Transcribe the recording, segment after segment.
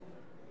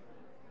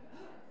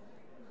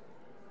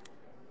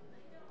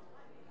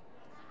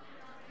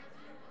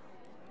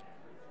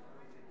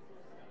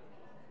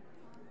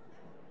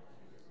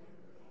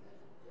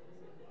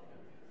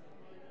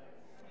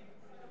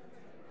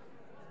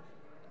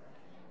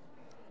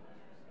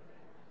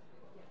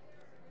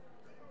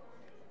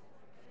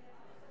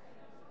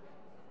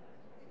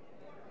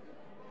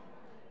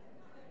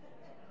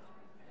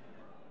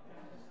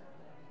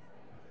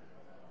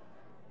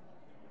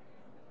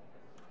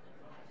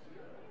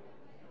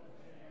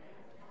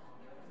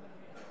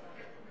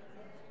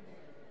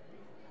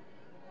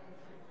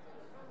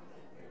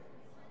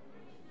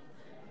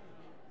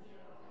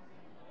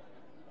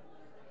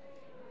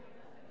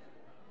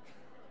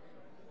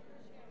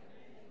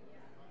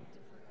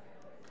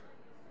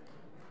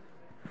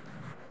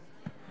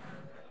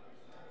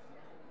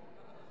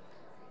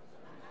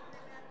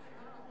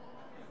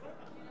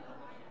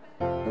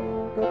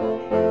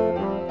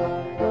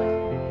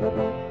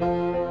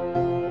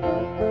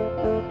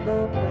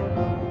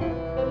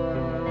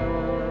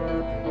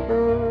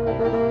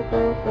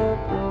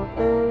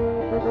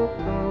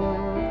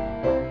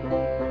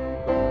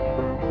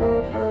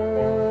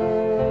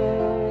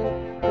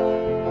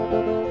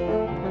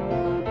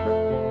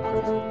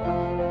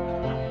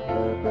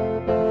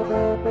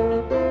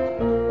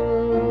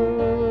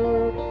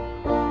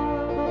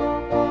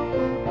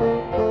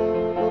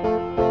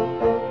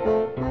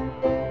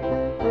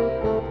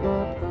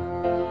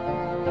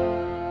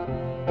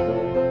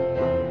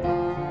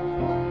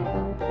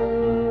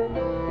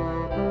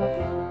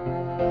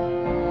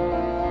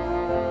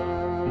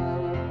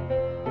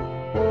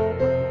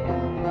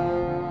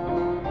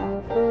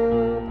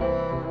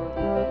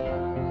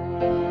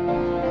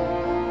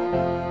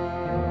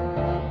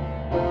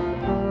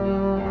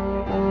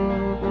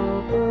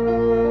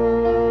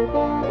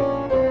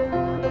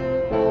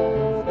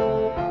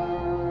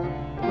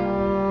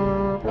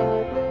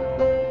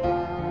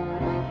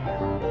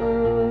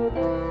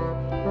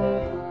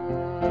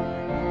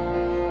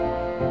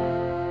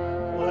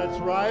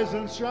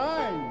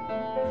shine.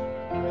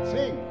 And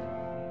sing.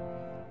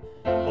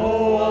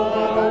 Oh,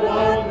 what a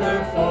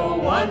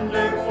wonderful,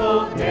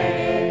 wonderful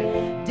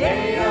day,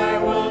 day I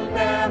will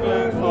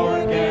never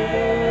forget.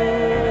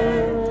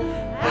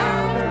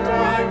 After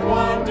I've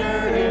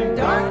wandered in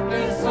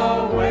darkness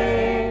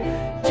away,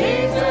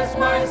 Jesus,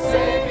 my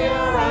Savior,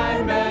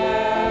 I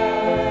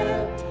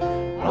met.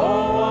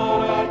 Oh,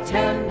 what a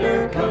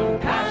tender,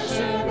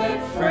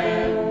 compassionate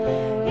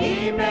friend,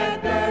 He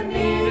met the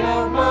need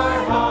of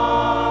my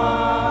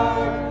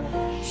heart.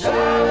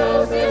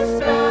 Shadows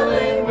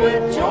dispelling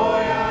with joy,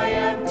 I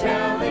am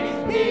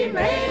telling, He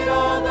made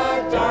all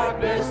the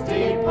darkness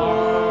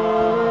depart.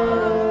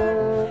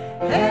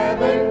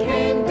 Heaven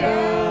came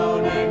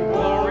down and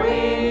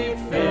glory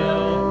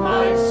filled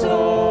my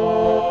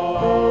soul.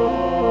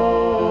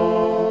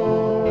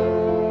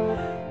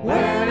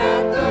 When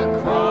at the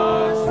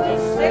cross the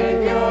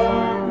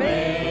Savior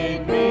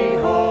made me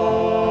whole,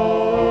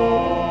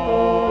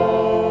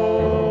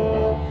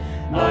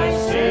 my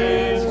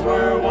sins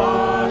were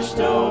washed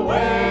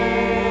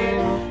away,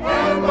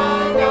 and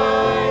my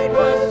night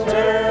was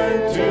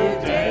turned to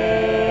day.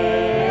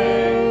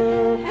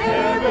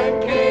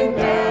 Heaven came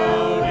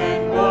down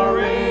and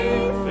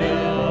glory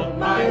filled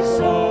my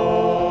soul.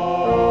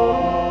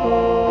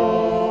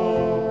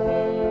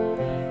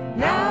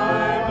 Now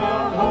I've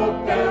a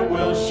hope that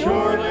will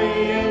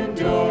surely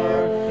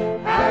endure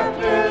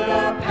after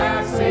the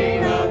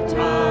passing of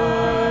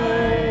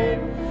time.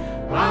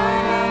 I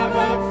have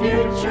a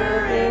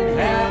future in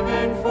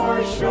heaven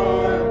for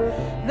sure,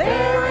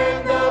 there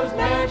in those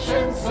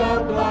mansions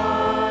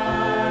sublime.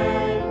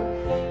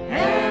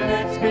 And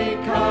it's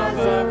because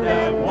of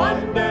that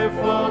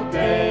wonderful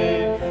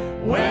day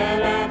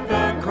when at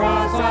the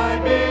cross I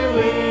believe.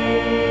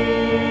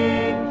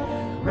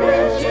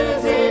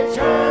 Riches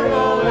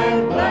eternal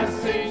and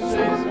blessings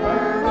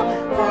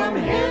infernal from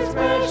His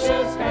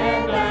precious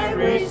hand I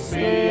receive.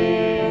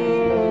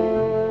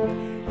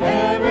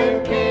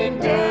 Heaven came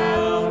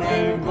down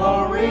and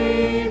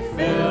glory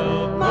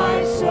filled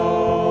my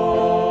soul.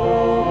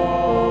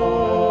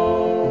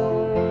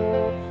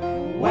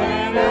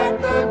 When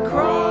at the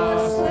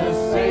cross the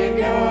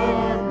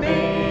Savior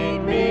made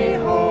me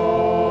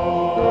whole,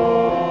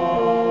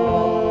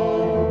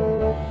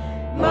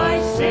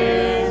 my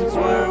sins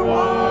were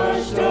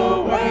washed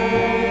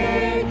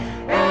away,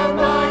 and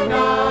my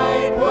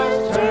night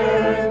was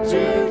turned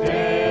to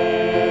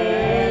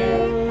day.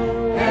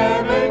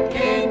 Heaven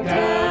came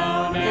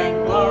down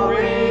and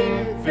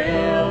glory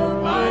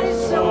filled my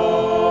soul.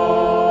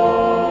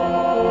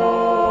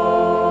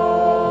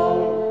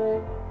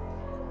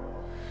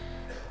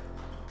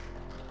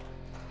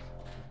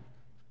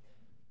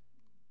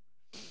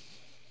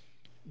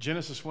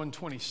 Genesis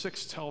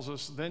 1:26 tells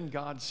us, "Then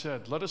God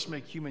said, 'Let us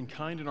make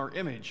humankind in our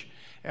image,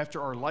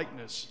 after our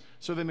likeness,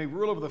 so they may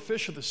rule over the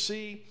fish of the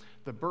sea,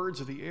 the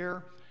birds of the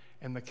air,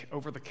 and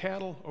over the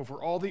cattle,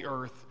 over all the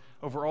earth,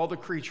 over all the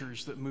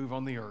creatures that move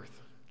on the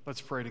earth.'"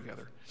 Let's pray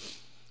together.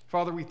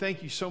 Father, we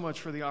thank you so much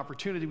for the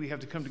opportunity we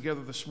have to come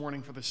together this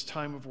morning for this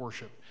time of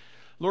worship.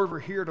 Lord, we're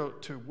here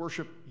to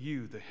worship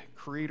you, the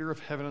creator of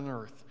heaven and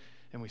earth,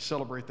 and we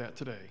celebrate that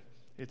today.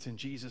 It's in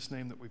Jesus'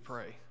 name that we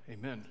pray.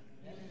 Amen.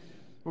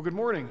 Well, good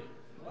morning.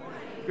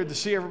 Good to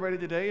see everybody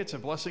today. It's a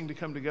blessing to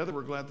come together.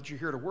 We're glad that you're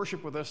here to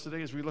worship with us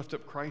today as we lift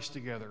up Christ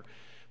together.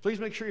 Please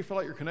make sure you fill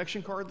out your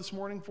connection card this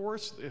morning for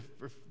us if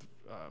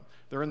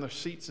they're in the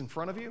seats in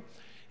front of you.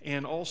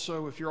 And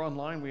also, if you're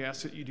online, we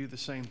ask that you do the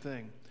same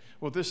thing.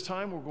 Well, this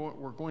time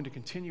we're going to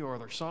continue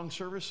our song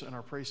service, and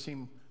our praise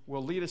team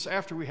will lead us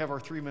after we have our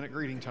 3-minute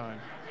greeting time.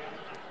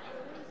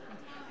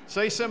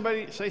 Say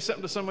something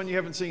to someone you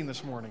haven't seen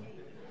this morning.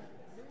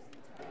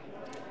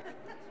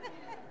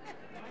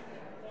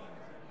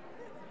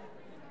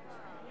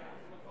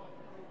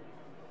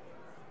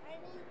 I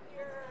need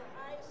your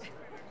I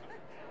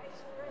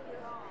surrender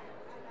all.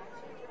 I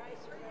need your I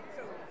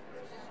surrender.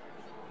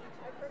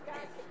 I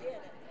forgot to get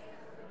it.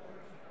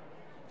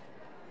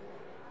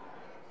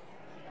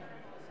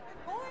 Good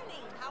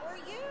morning. How are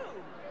you?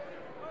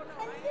 Oh no,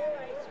 I have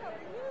I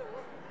surrender.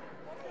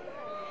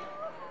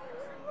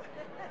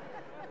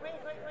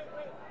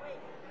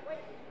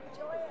 Wait.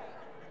 Joya.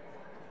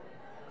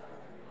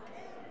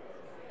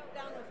 Go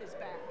down with his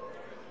back.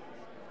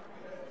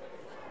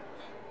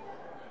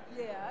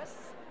 Yes.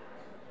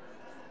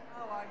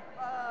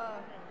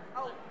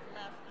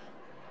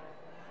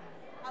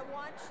 I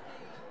watched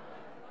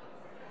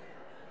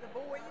the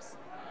boys.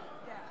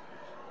 Yeah.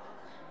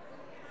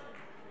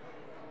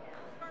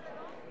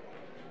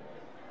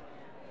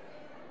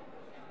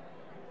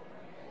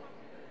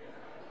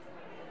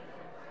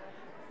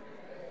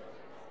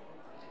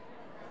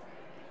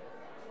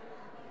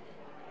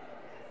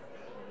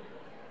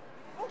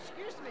 Oh,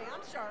 excuse me.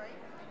 I'm sorry.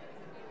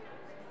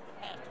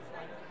 Pastor's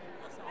wife.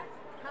 That's all.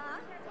 Huh?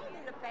 It's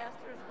only the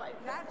pastor's wife.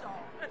 That's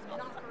all.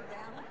 Knock her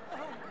down.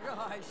 Oh,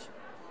 gosh.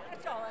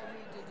 That's all I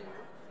need to do.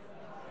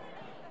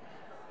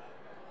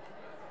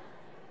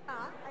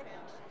 Huh?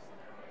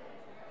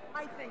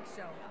 I think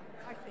so.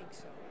 I think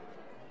so.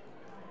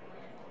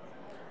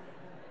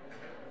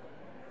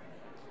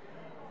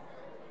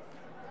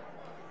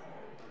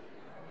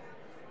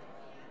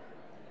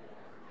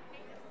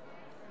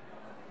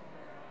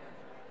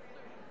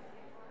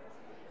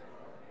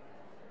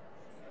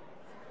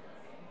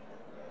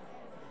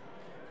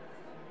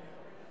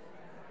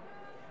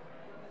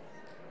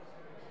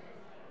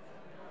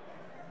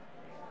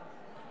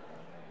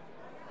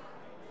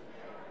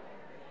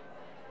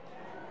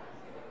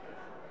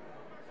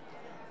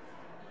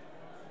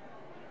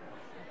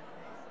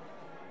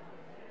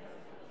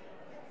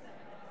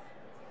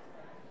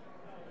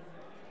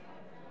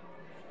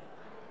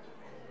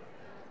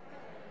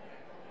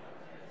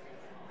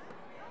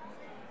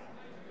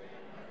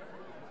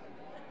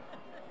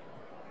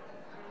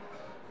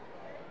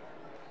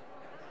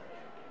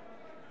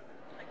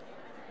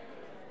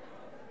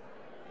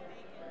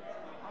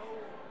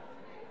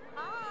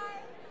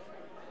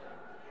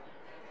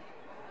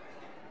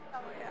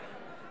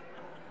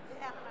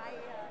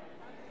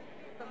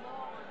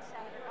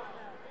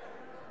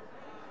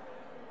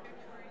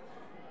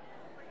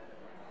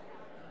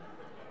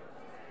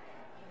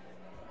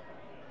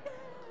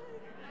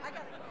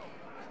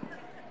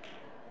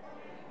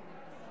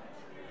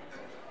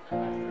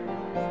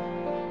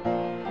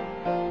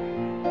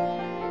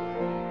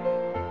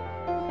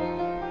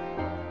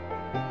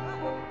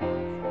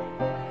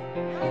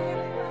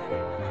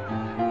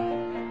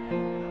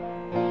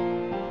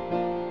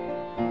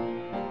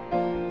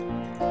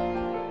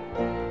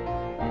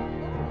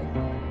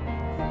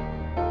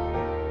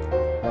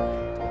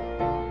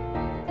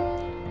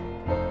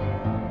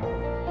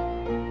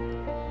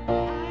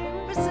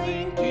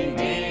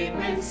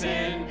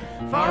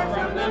 far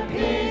from the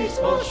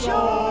peaceful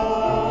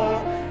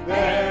shore,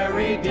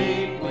 very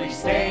deeply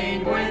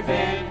stained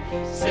within,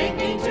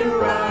 sinking to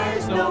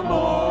rise no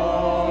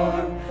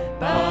more.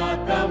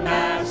 But the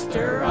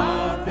master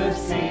of the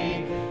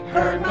sea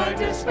heard my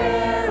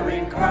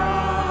despairing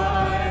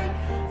cry.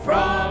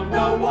 From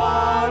the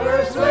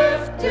waters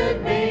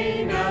lifted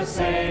me, now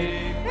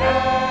safe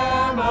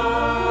am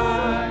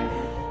I.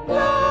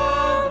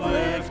 Love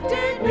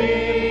lifted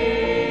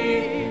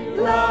me,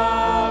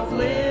 love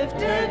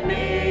lifted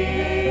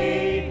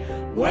me,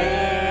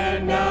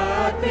 when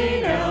nothing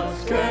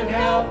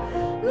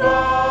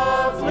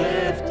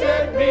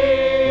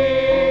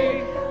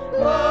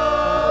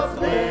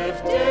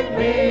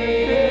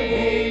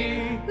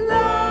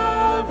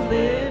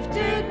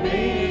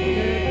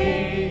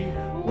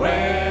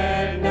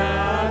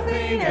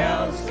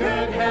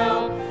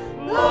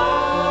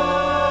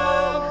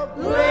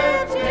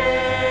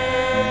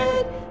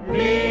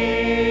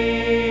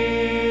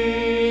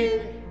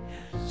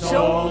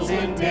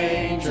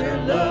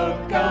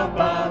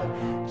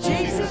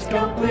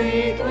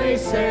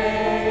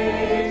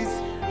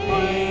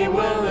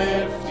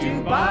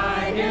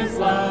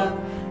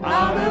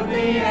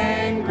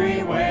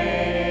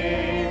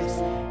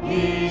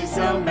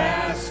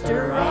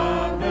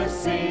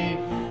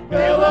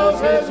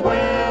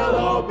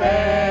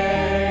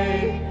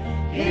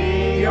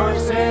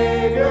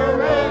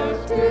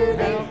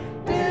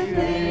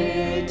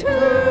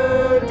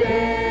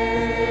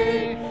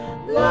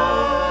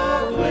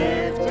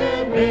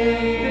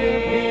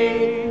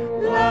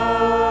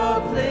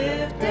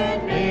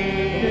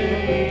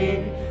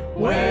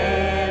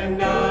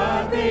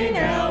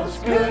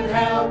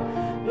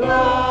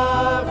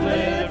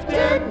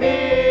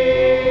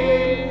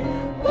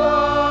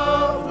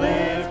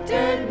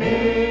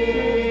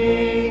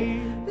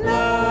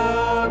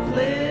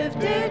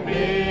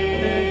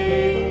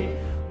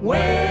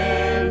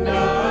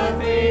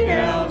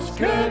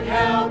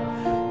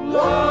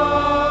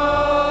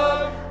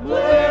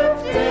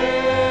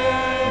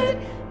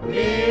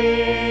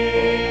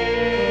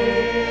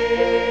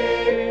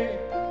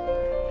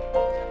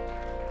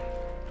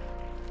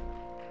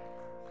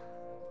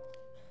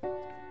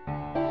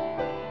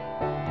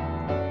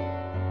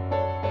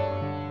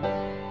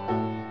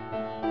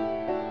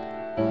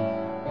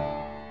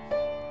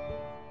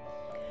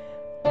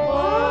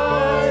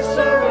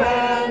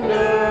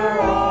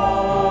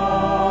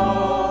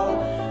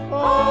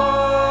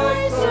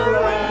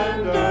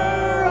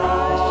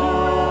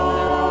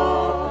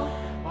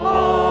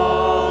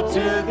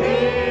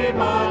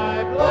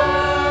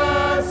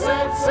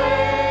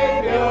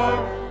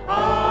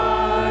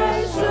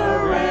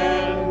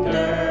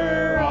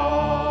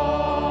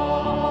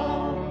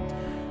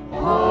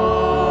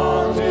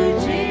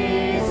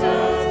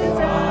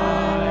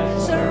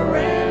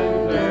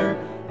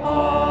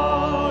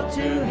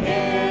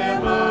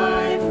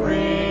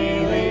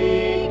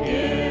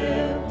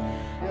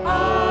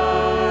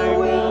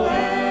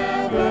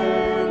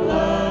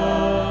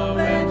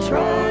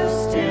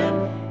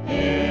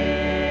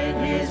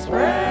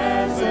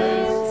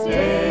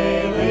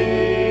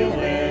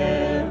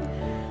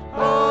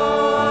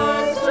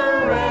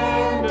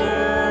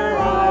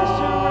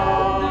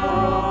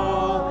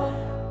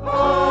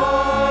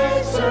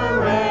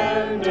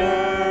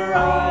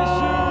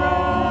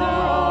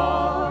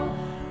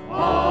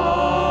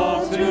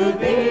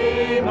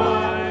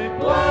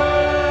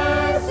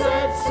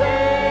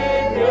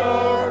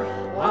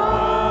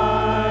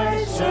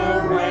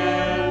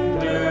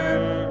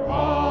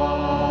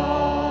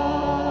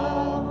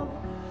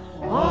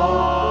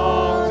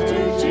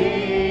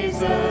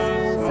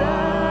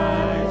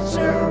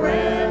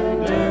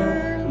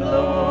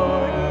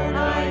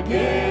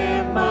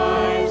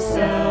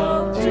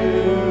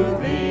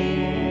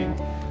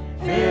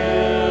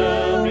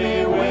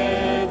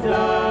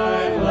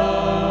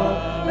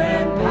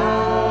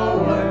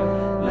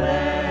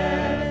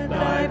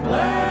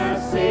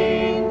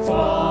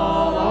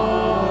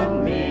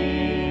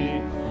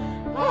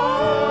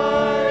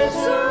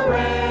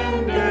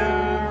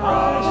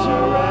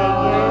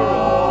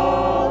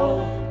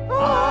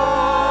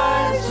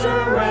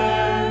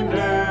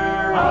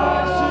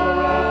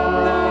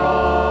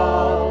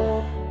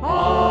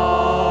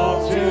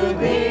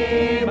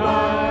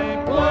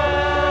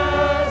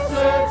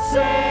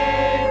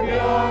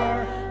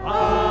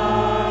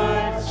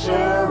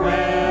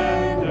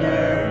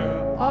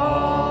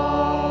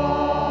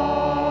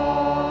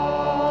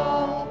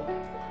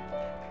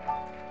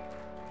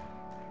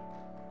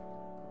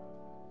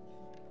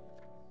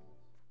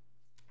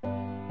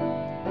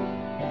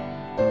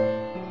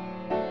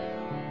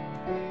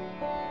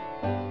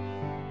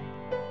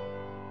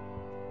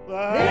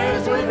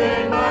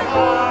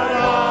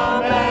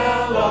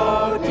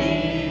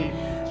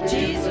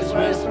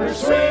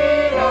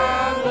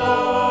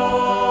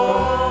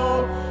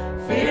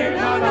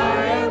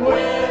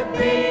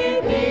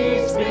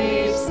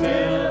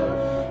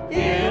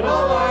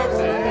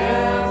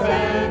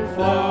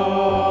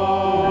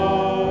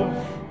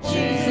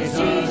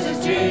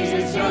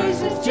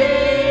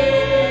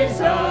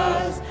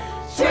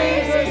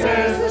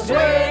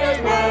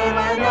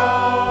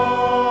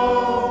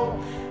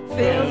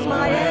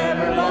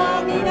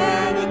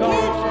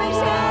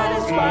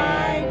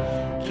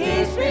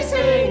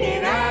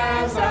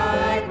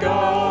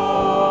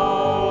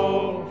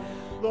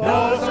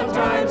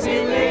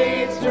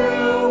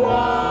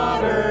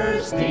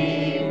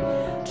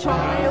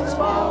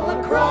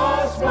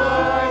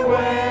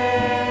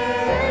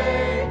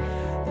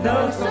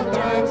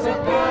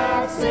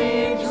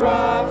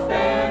rough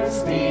and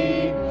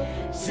steep.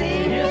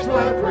 See his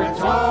footprints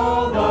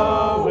all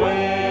the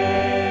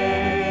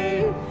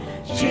way.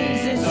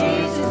 Jesus,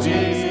 Jesus,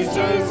 Jesus,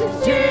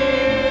 Jesus,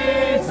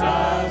 Jesus,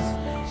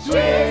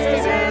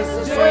 Jesus,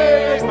 the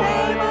sweetest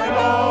name I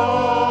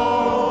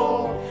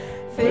know.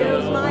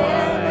 Fills my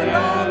every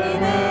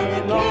longing and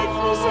it keeps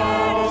me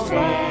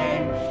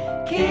satisfied.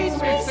 Keeps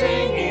me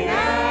singing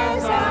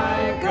as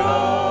I go.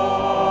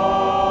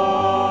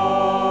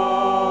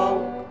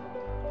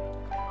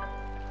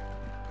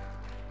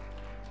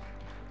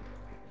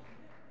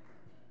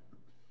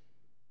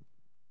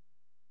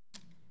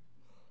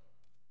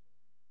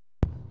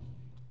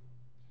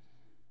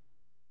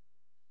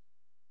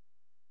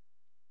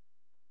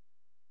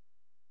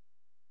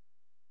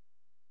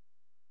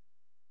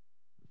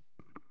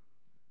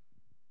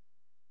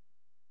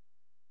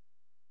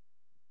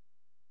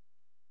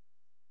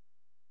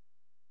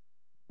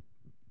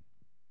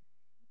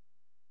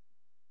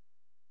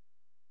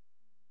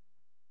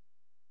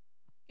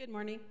 Good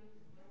morning.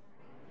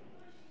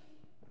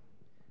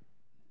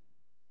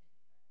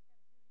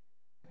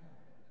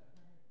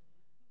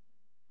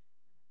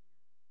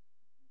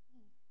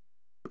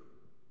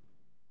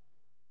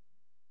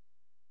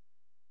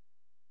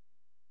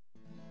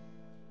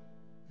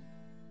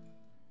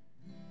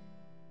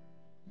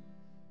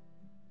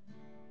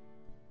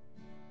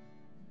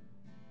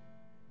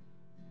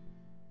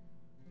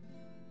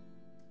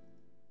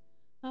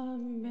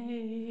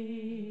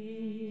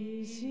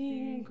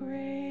 Amazing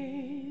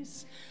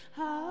grace,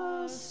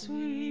 how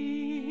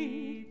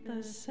sweet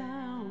the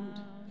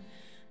sound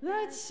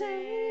that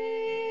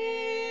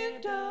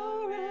saved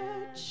a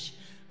wretch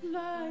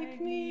like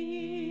me.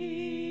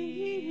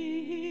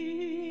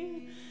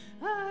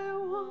 I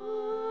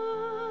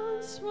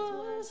once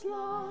was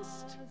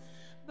lost,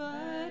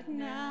 but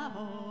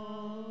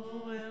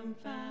now am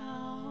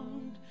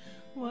found,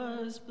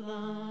 was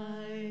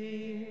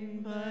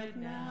blind, but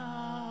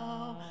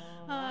now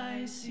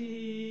I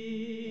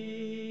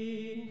see.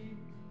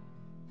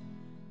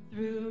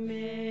 Through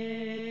many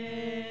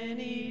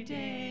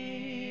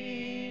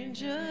dangers,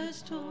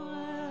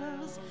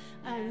 toils,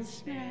 and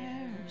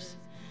snares,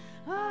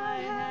 I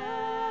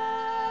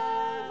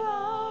have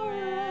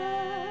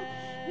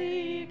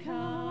already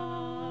come.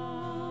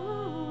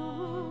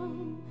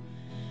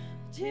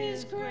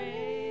 'Tis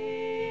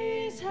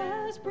grace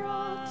has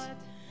brought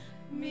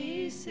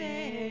me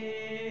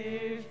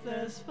safe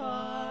thus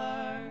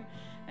far,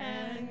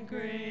 and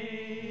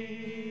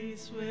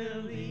grace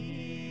will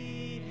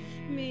lead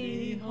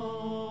me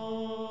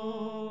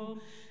home,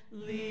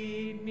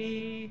 lead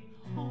me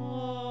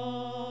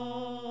home.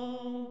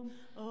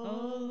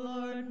 Oh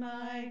Lord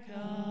my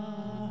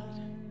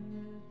God,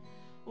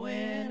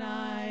 when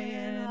I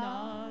in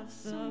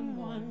awesome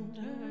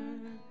wonder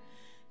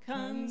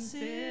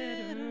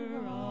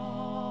consider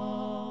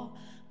all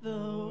the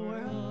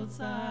worlds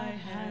thy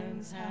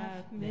hands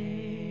have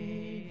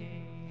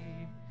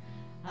made,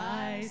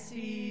 I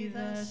see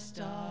the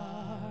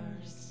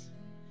stars,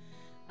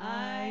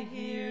 I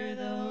hear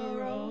the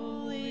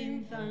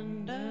rolling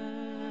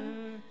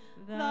thunder,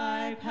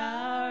 thy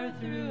power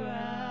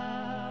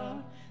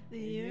throughout the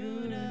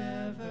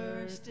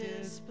universe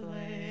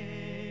display.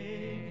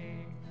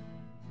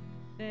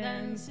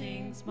 Then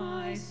sings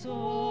my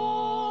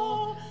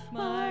soul,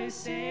 my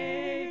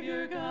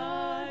Savior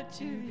God,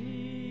 to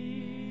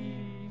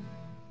thee.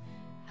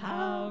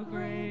 How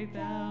great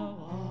thou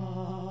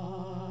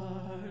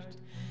art,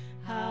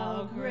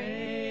 how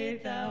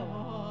great thou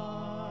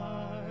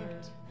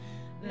art.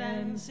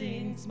 Then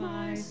sings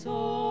my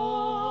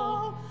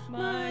soul,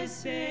 my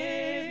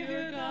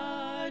Savior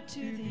God,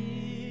 to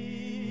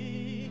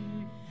thee.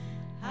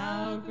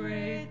 How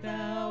great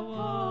thou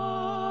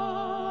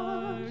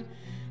art,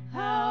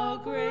 how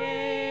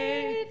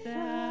great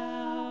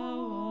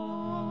thou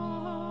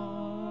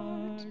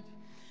art.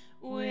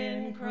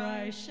 When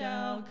Christ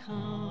shall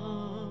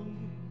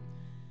come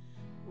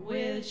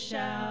with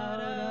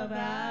shout of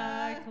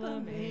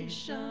acclamation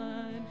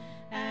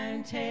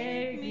and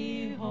take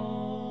me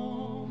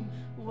home,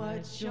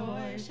 what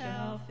joy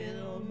shall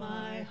fill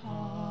my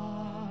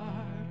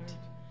heart.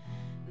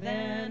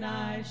 Then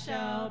I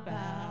shall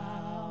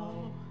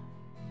bow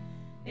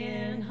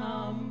in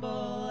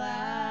humble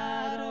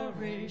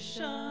adoration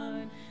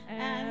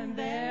and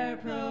there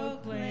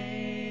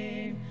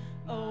proclaim,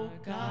 O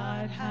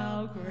God,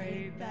 how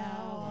great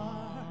thou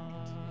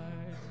art.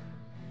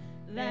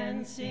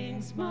 Then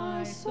sings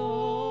my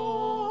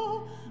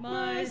soul,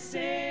 my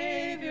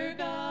Savior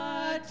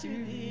God, to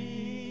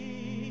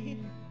thee.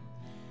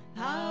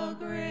 How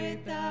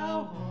great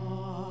thou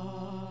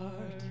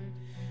art,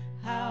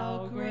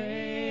 how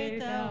great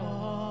thou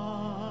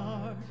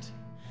art.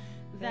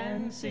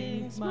 Then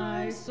sings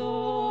my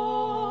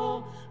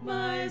soul,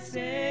 my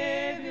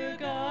Savior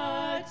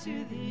God,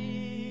 to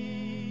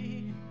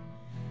thee.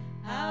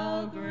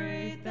 How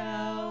great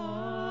thou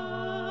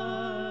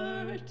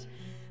art,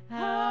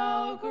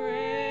 how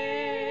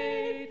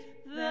great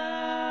thou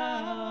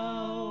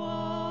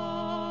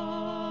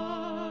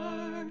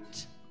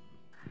art.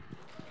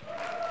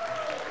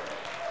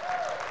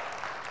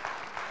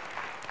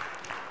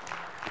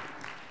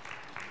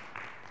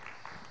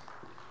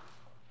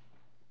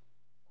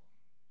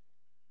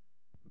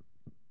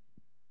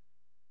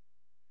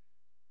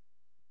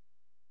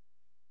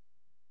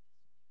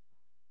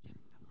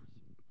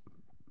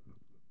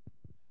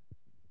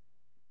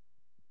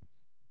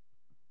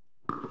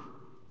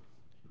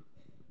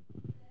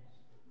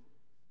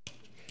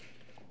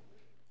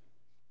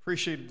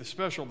 Appreciated the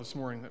special this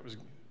morning. That was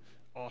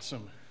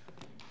awesome.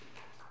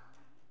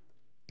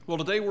 Well,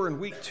 today we're in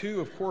week 2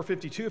 of Core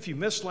 52. If you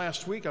missed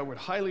last week, I would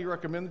highly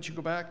recommend that you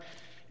go back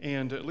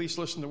and at least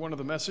listen to one of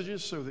the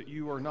messages so that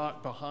you are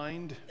not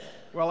behind.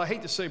 Well, I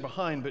hate to say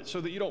behind, but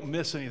so that you don't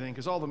miss anything,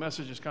 because all the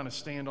messages kind of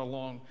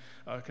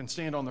can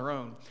stand on their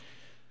own.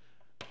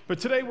 But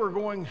today we're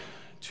going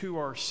to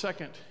our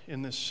second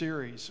in this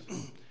series,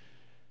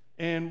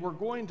 and we're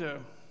going to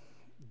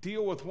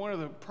deal with one of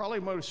the probably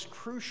most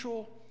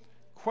crucial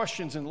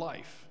questions in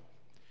life.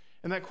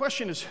 And that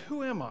question is,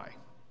 who am I?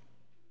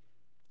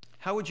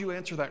 How would you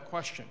answer that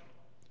question?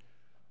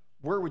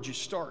 Where would you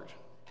start?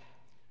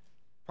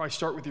 Probably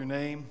start with your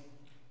name.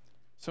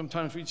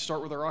 Sometimes we'd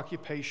start with our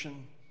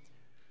occupation.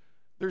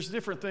 There's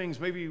different things.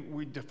 Maybe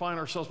we define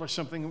ourselves by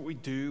something that we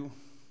do.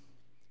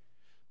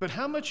 But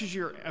how much of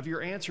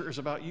your answer is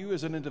about you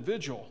as an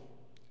individual?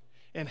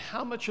 And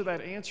how much of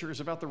that answer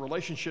is about the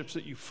relationships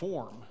that you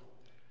form?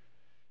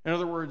 In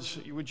other words,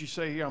 would you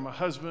say, I'm a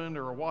husband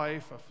or a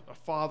wife, a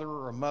father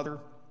or a mother?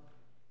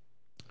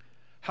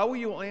 How will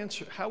you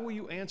answer,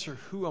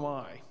 who am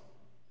I?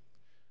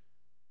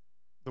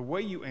 The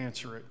way you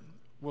answer it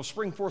will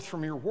spring forth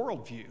from your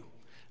worldview.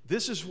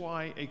 This is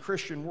why a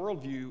Christian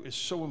worldview is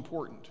so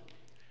important,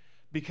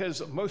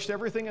 because most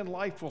everything in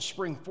life will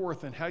spring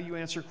forth in how you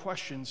answer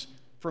questions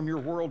from your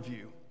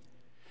worldview.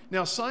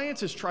 Now,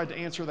 science has tried to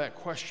answer that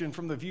question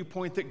from the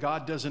viewpoint that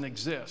God doesn't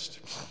exist.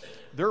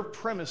 Their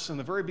premise in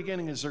the very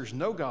beginning is there's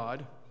no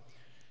God.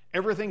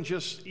 Everything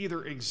just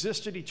either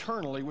existed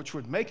eternally, which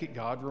would make it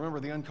God. Remember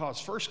the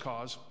uncaused first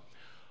cause.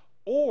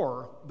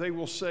 Or they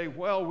will say,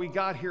 well, we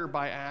got here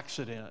by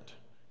accident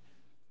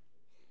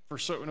for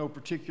no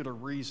particular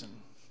reason.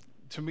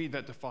 To me,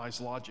 that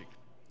defies logic.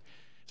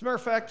 As a matter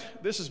of fact,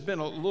 this has been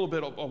a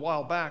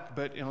while back,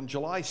 but on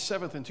July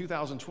 7th in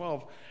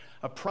 2012,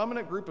 a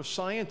prominent group of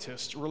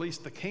scientists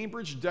released the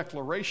Cambridge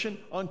Declaration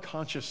on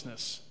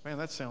Consciousness. Man,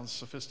 that sounds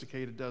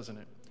sophisticated, doesn't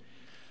it?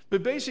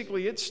 But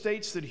basically, it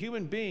states that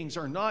human beings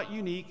are not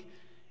unique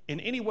in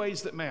any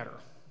ways that matter.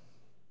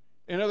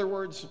 In other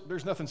words,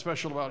 there's nothing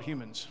special about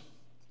humans.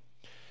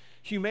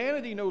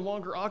 Humanity no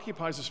longer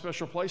occupies a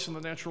special place in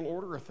the natural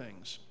order of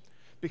things.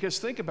 Because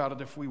think about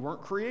it, if we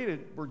weren't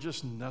created, we're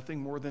just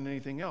nothing more than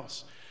anything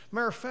else.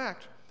 Matter of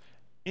fact,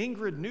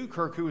 Ingrid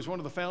Newkirk, who was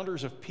one of the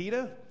founders of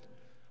PETA,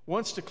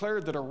 once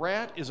declared that a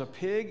rat is a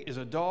pig, is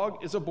a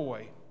dog, is a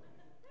boy.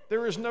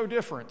 There is no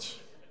difference.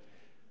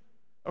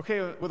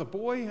 Okay, with a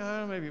boy,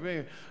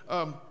 maybe.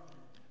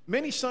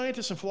 Many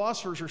scientists and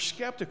philosophers are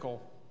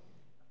skeptical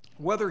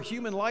whether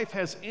human life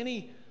has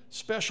any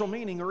special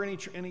meaning or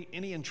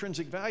any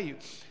intrinsic value.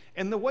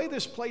 And the way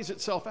this plays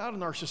itself out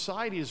in our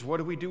society is, what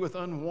do we do with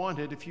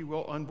unwanted, if you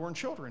will, unborn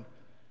children?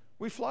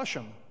 We flush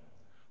them.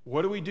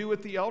 What do we do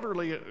with the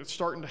elderly? It's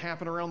starting to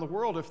happen around the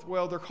world.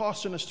 They're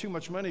costing us too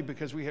much money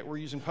because we're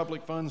using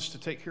public funds to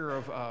take care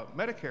of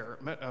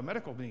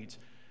medical needs.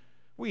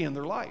 We end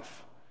their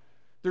life.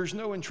 There's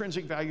no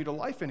intrinsic value to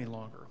life any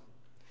longer.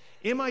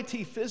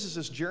 MIT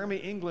physicist Jeremy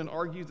England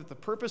argued that the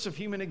purpose of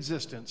human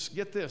existence,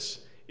 get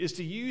this, is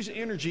to use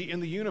energy in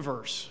the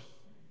universe.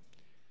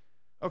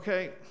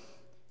 Okay,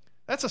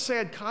 that's a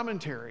sad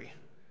commentary.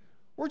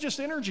 We're just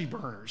energy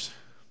burners.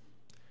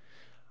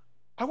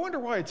 I wonder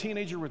why a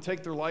teenager would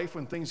take their life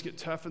when things get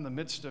tough in the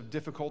midst of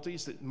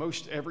difficulties that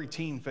most every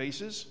teen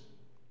faces.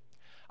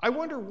 I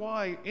wonder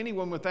why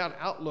anyone with that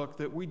outlook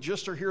that we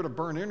just are here to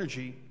burn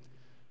energy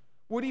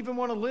would even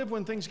want to live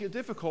when things get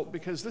difficult,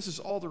 because this is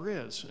all there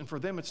is, and for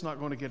them it's not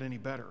going to get any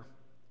better.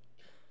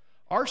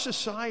 Our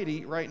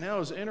society right now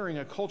is entering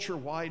a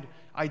culture-wide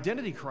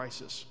identity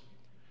crisis.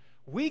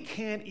 We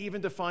can't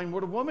even define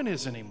what a woman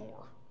is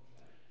anymore.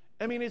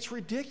 I mean, it's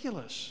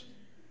ridiculous.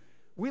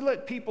 We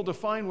let people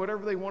define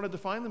whatever they want to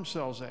define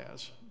themselves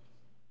as.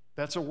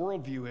 That's a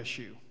worldview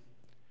issue.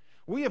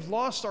 We have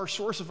lost our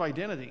source of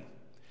identity.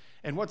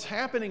 And what's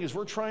happening is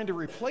we're trying to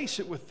replace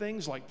it with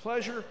things like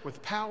pleasure,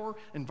 with power,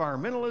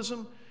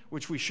 environmentalism,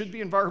 which we should be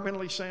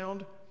environmentally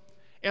sound,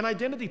 and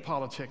identity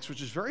politics, which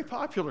is very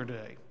popular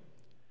today.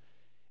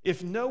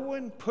 If no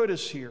one put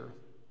us here,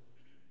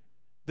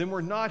 then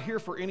we're not here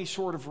for any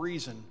sort of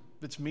reason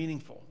that's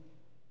meaningful.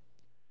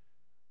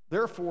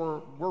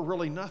 Therefore, we're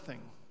really nothing.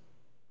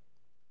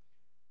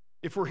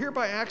 If we're here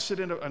by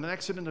an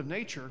accident of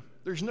nature,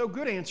 there's no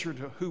good answer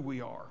to who we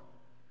are,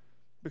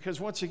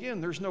 because once again,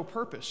 there's no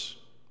purpose.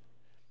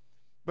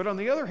 But on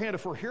the other hand,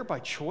 if we're here by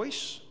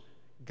choice,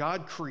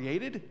 God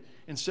created,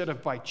 instead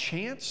of by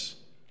chance,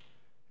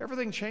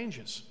 everything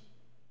changes.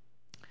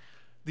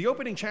 The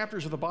opening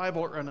chapters of the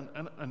Bible are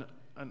an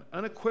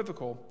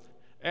unequivocal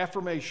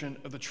affirmation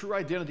of the true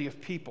identity of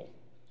people.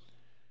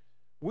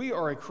 We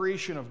are a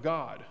creation of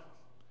God.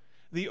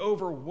 The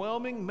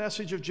overwhelming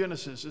message of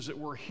Genesis is that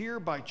we're here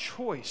by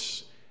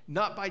choice,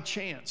 not by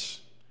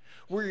chance.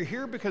 We're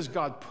here because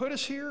God put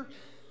us here,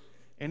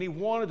 and He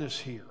wanted us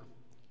here.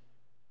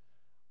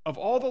 Of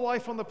all the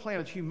life on the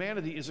planet,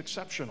 humanity is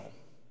exceptional.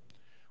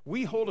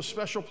 We hold a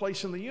special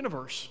place in the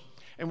universe,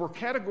 and we're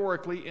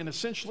categorically and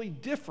essentially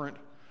different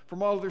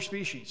from all other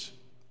species.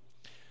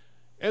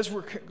 As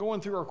we're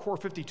going through our Core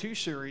 52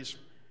 series,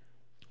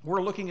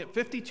 we're looking at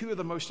 52 of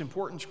the most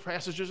important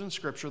passages in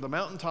Scripture, the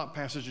mountaintop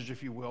passages,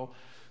 if you will,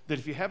 that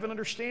if you have an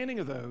understanding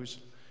of those,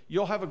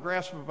 you'll have a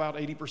grasp of about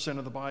 80%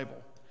 of the Bible.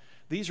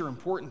 These are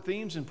important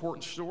themes,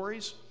 important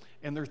stories,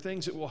 and they're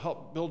things that will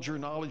help build your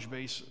knowledge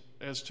base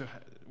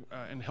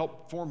and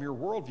help form your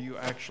worldview,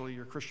 actually,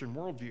 your Christian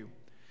worldview.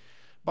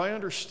 By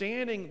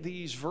understanding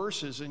these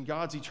verses in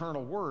God's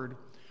eternal word,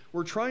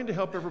 we're trying to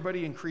help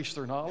everybody increase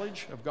their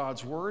knowledge of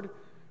God's word,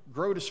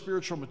 grow to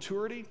spiritual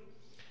maturity,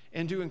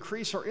 and to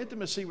increase our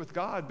intimacy with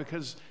God,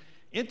 because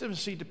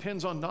intimacy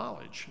depends on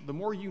knowledge. The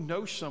more you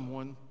know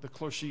someone, the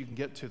closer you can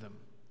get to them.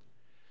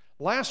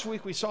 Last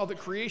week, we saw that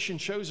creation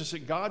shows us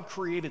that God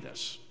created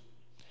us.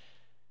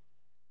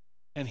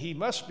 And he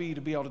must be, to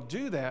be able to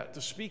do that,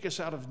 to speak us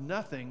out of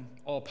nothing,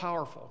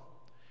 all-powerful.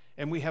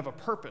 And we have a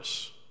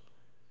purpose,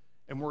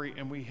 and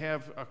we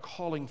have a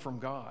calling from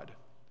God.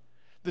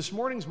 This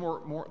morning's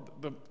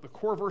the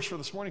core verse for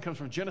this morning comes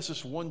from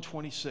Genesis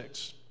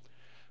 1:26.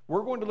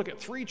 We're going to look at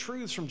 3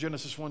 truths from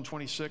Genesis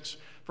 1:26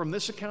 from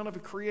this account of a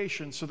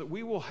creation, so that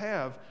we will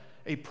have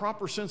a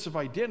proper sense of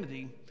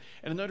identity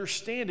and an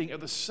understanding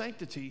of the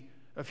sanctity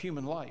of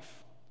human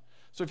life.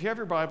 So if you have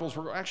your Bibles,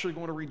 we're actually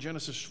going to read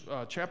Genesis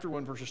chapter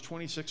 1, verses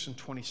 26 and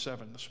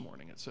 27 this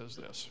morning. It says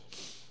this.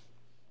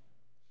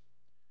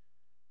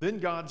 Then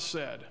God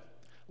said,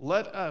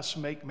 "Let us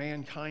make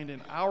mankind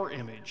in our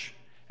image,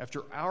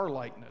 after our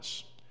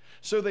likeness,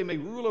 so they may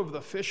rule over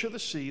the fish of the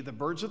sea, the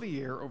birds of the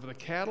air, over the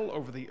cattle,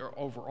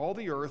 over all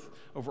the earth,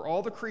 over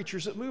all the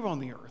creatures that move on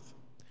the earth."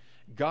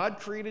 God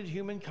created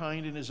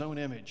humankind in his own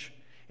image.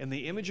 In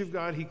the image of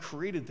God, he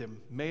created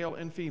them, male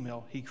and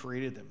female, he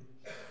created them.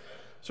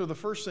 So the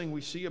first thing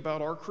we see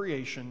about our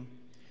creation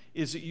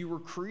is that you were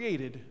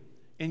created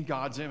in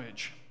God's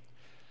image.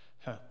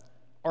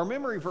 Our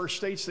memory verse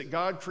states that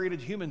God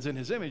created humans in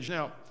his image.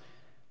 Now,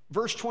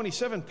 verse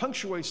 27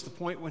 punctuates the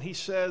point when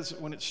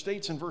it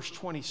states in verse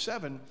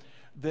 27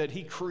 that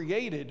he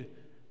created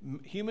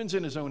humans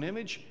in his own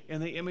image.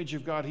 In the image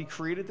of God, he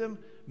created them.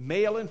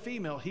 Male and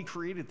female, he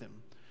created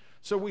them.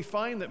 So we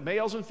find that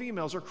males and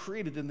females are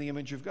created in the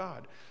image of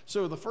God.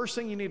 So the first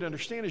thing you need to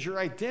understand is your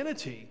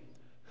identity,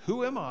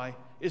 who am I,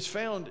 is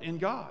found in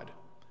God.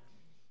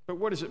 But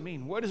what does it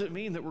mean? What does it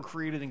mean that we're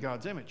created in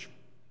God's image?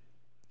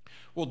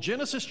 Well,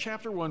 Genesis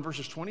chapter 1,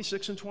 verses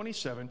 26 and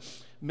 27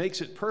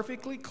 makes it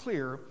perfectly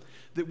clear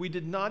that we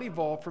did not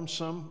evolve from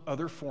some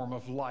other form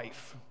of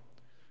life.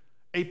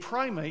 A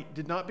primate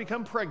did not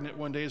become pregnant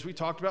one day, as we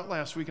talked about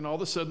last week, and all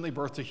of a sudden they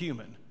birthed a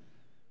human.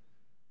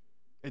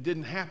 It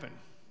didn't happen.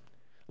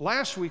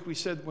 Last week we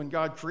said when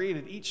God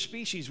created, each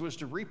species was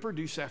to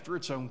reproduce after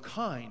its own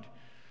kind.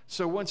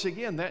 So once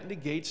again, that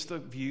negates the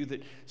view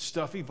that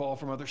stuff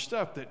evolved from other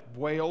stuff, that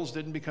whales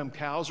didn't become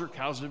cows or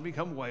cows didn't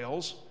become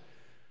whales,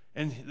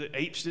 and the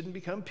apes didn't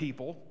become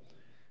people.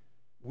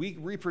 We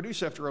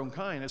reproduce after our own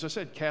kind. As I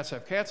said, cats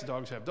have cats,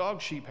 dogs have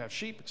dogs, sheep have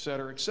sheep,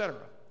 etc., etc.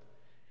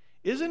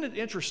 Isn't it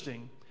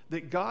interesting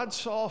that God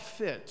saw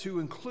fit to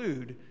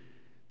include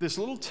this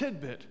little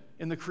tidbit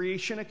in the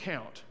creation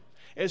account,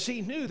 as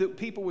he knew that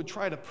people would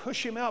try to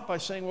push him out by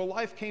saying, well,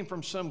 life came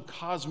from some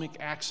cosmic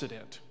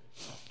accident.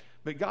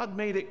 But God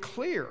made it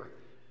clear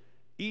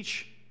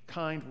each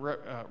kind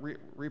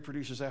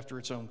reproduces after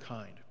its own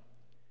kind.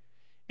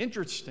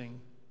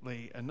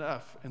 Interestingly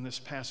enough, in this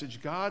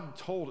passage, God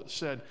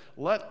said,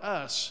 let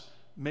us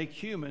make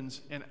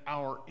humans in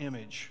our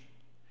image.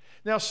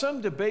 Now, some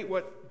debate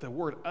what the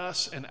word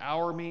us and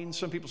our means.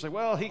 Some people say,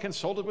 well, he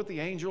consulted with the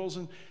angels,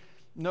 and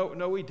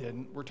no, he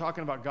didn't. We're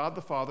talking about God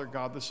the Father,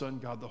 God the Son,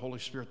 God the Holy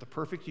Spirit, the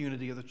perfect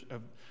unity of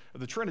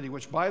the Trinity,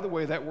 which, by the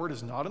way, that word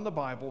is not in the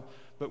Bible,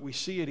 but we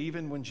see it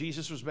even when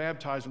Jesus was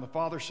baptized, when the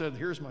Father said,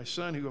 here's my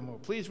Son who I'm well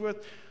pleased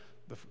with,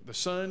 the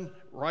Son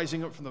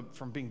rising up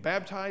from being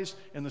baptized,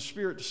 and the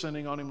Spirit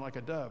descending on him like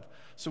a dove.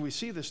 So we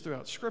see this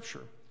throughout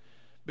Scripture.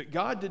 But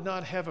God did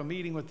not have a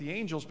meeting with the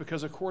angels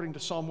because, according to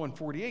Psalm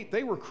 148,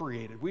 they were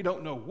created. We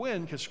don't know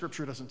when, because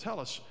Scripture doesn't tell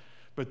us,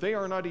 but they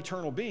are not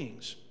eternal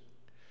beings.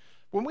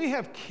 When we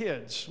have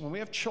kids, when we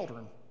have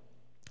children,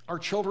 our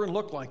children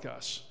look like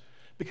us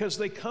because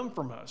they come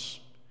from us.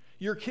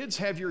 Your kids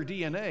have your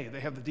DNA. They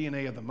have the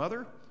DNA of the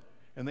mother,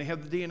 and they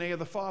have the DNA of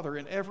the father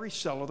in every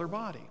cell of their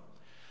body.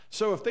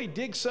 So if they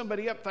dig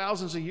somebody up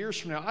thousands of years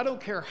from now, I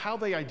don't care how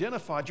they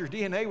identified, your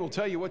DNA will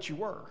tell you what you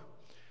were.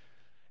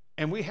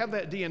 And we have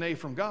that DNA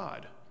from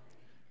God.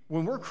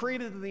 When we're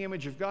created in the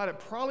image of God, it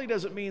probably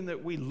doesn't mean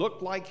that we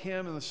look like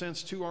him in the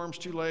sense 2 arms,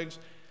 2 legs,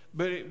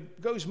 but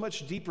it goes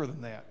much deeper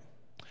than that.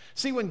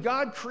 See, when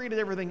God created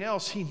everything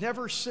else, he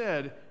never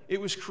said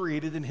it was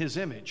created in his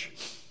image.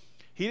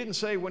 He didn't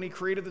say when he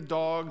created the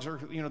dogs or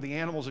the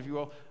animals, if you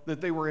will,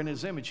 that they were in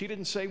his image. He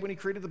didn't say when he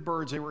created the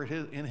birds they were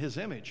in his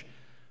image.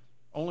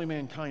 Only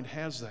mankind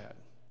has that.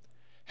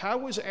 How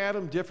was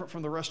Adam different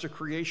from the rest of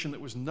creation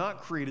that was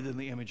not created in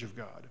the image of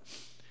God?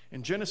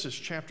 In Genesis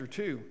chapter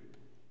 2,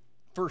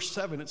 verse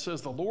 7, it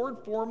says, the Lord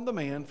formed the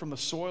man from the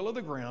soil of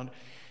the ground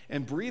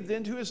and breathed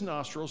into his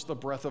nostrils the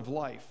breath of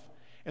life,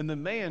 and the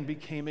man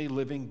became a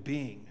living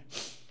being.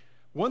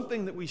 One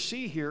thing that we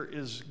see here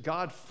is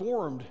God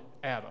formed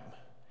Adam.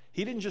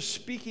 He didn't just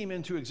speak him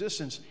into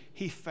existence,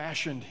 he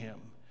fashioned him.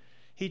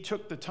 He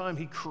took the time,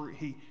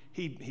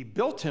 he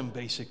built him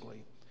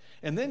basically.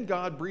 And then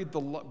God breathed the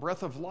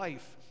breath of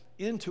life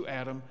into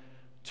Adam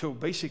to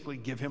basically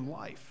give him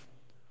life.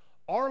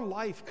 Our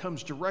life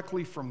comes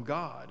directly from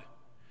God.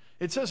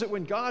 It says that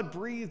when God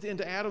breathed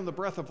into Adam the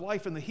breath of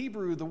life, in the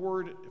Hebrew, the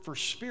word for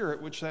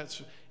spirit, which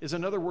is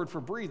another word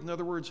for breathe. In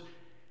other words,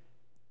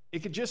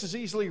 it could just as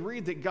easily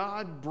read that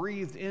God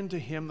breathed into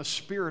him the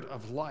spirit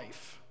of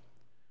life.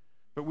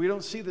 But we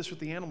don't see this with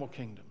the animal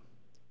kingdom.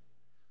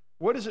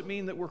 What does it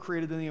mean that we're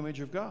created in the image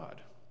of God?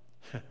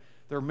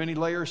 There are many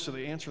layers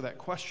to answer that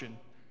question.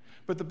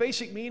 But the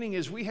basic meaning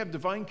is we have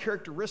divine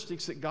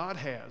characteristics that God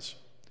has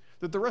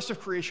that the rest of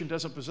creation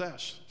doesn't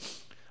possess.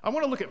 I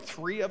want to look at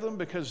 3 of them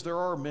because there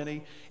are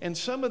many. And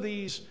some of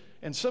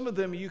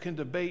them you can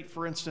debate.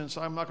 For instance,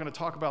 I'm not going to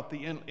talk about the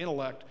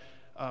intellect.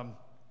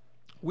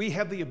 We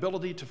have the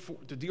ability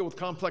to deal with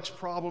complex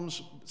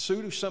problems.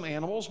 So do some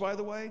animals, by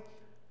the way.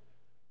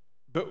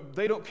 But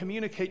they don't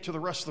communicate to the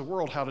rest of the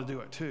world how to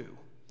do it too.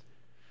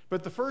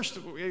 But the first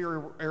area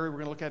we're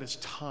going to look at is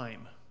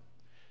time.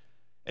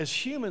 As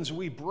humans,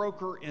 we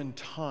broker in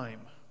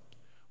time.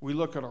 We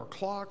look at our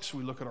clocks,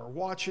 we look at our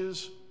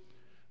watches,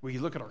 we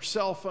look at our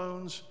cell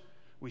phones,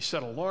 we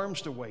set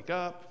alarms to wake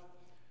up.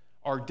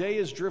 Our day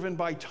is driven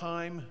by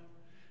time.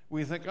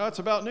 We think, oh, it's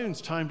about noon,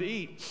 it's time to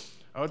eat.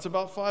 Oh, it's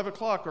about 4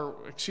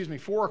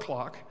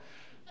 o'clock.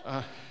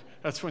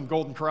 That's when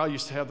Golden Corral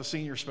used to have the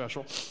senior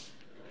special.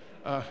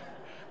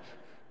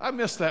 I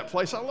miss that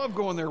place. I love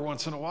going there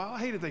once in a while. I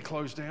hated they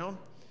closed down.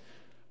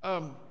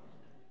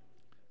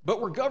 But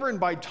we're governed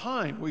by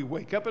time. We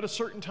wake up at a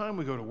certain time.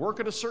 We go to work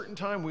at a certain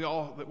time.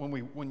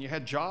 When you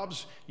had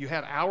jobs, you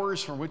had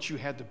hours from which you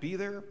had to be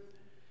there.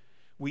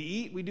 We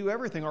eat. We do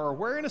everything. Our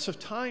awareness of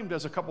time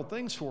does a couple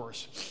things for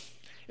us.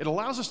 It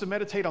allows us to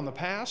meditate on the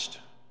past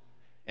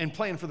and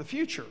plan for the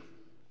future.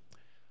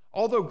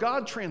 Although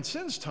God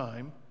transcends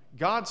time,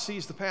 God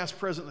sees the past,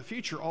 present, and the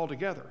future all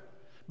together.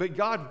 But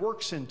God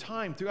works in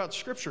time throughout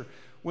Scripture.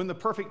 When the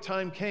perfect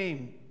time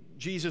came,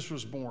 Jesus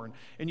was born.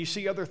 And you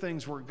see other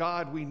things where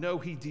God, we know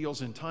he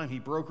deals in time. He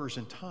brokers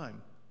in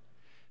time.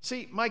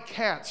 See, my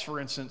cats, for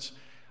instance,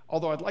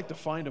 although I'd like to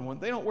find them one,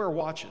 they don't wear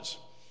watches.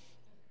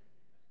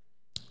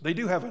 They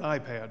do have an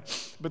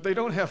iPad, but they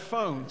don't have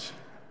phones.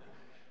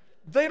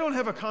 They don't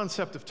have a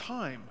concept of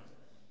time.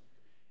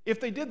 If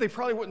they did, they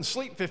probably wouldn't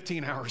sleep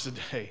 15 hours a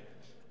day.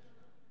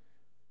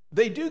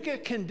 They do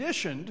get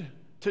conditioned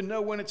to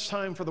know when it's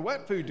time for the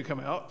wet food to come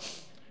out.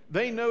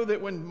 They know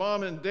that when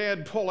mom and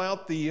dad pull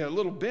out the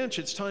little bench,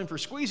 it's time for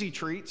squeezy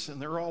treats,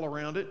 and they're all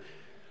around it.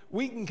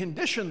 We can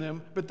condition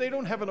them, but they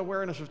don't have an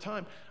awareness of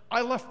time.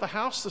 I left the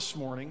house this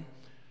morning,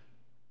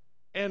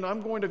 and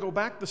I'm going to go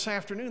back this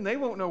afternoon. They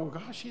won't know,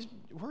 well, gosh,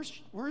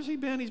 where's he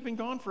been? He's been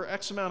gone for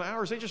X amount of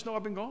hours. They just know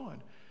I've been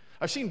gone.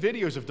 I've seen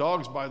videos of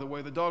dogs, by the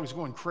way. The dog's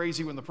going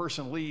crazy when the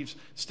person leaves,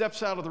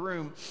 steps out of the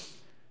room,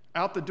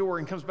 out the door,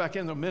 and comes back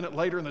in a minute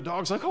later, and the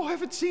dog's like, oh, I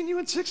haven't seen you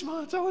in 6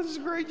 months. Oh, this is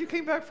great. You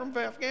came back from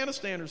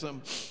Afghanistan or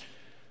something.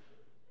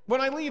 When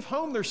I leave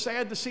home, they're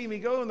sad to see me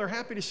go, and they're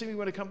happy to see me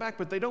when I come back,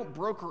 but they don't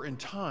broker in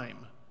time.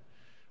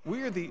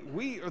 We are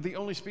the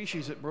only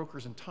species that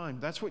brokers in time.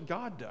 That's what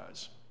God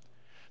does.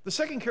 The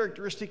second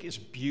characteristic is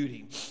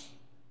beauty.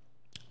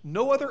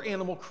 No other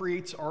animal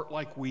creates art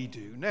like we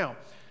do. Now,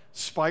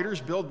 spiders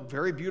build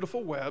very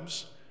beautiful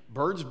webs.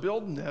 Birds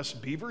build nests.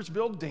 Beavers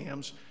build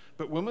dams.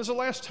 But when was the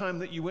last time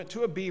that you went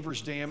to a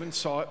beaver's dam and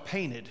saw it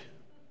painted?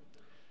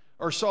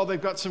 Or saw they've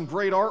got some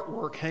great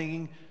artwork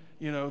hanging,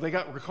 they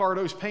got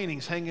Ricardo's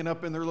paintings hanging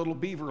up in their little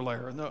beaver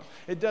lair. No,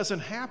 it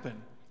doesn't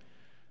happen.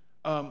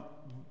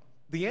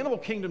 The animal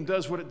kingdom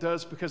does what it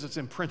does because it's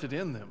imprinted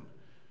in them.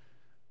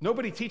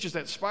 Nobody teaches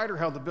that spider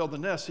how to build the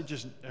nest. It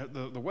just,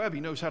 the web, he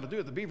knows how to do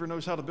it. The beaver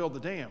knows how to build the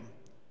dam.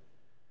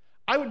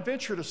 I would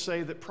venture to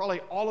say that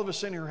probably all of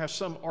us in here have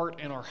some art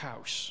in our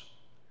house.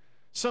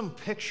 Some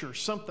picture,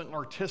 something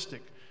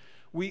artistic.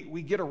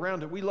 We get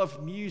around it. We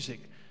love music.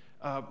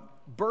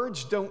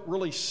 Birds don't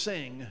really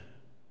sing.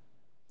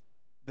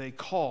 They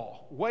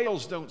call.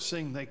 Whales don't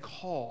sing. They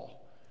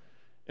call.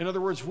 In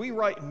other words, we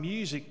write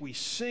music. We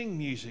sing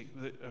music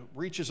that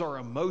reaches our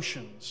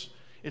emotions.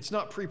 It's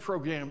not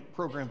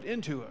programmed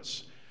into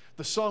us.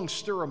 The songs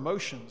stir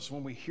emotions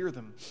when we hear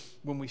them,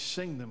 when we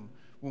sing them,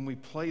 when we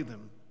play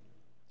them.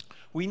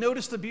 We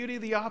notice the beauty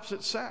of the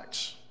opposite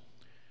sex.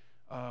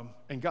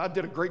 And God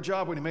did a great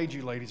job when he made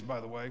you ladies, by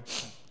the way.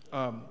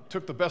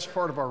 Took the best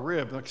part of our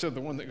rib, like I said,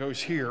 the one that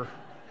goes here.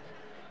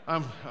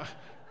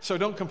 So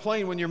don't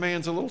complain when your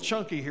man's a little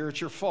chunky here.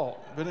 It's your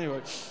fault. But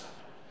anyway,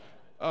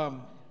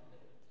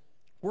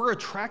 we're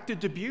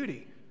attracted to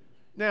beauty.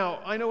 Now,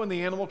 I know in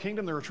the animal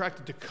kingdom they're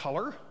attracted to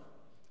color.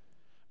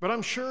 But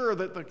I'm sure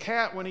that the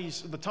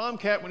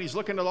tomcat, when he's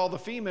looking at all the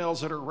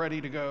females that are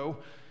ready to go,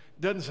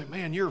 doesn't say,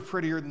 man, you're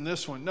prettier than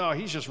this one. No,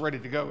 he's just ready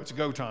to go. It's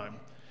go time.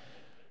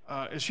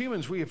 As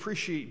humans, we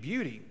appreciate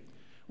beauty.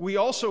 We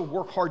also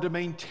work hard to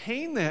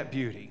maintain that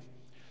beauty,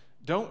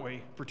 don't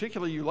we?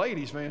 Particularly you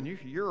ladies, man,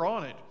 you're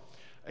on it.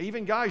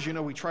 Even guys,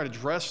 we try to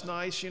dress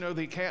nice.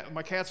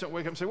 My cats don't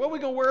wake up and say, what are we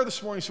going to wear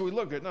this morning so we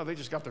look good? No, they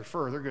just got their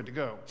fur. They're good to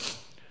go.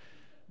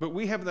 But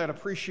we have that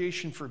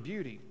appreciation for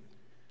beauty.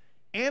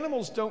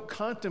 Animals don't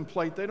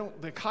contemplate.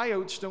 The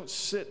coyotes don't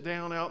sit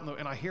down out,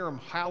 and I hear them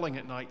howling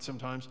at night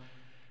sometimes,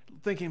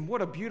 thinking,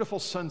 what a beautiful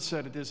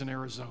sunset it is in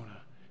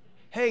Arizona.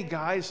 Hey,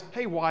 guys.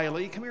 Hey,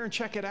 Wiley, come here and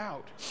check it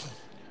out.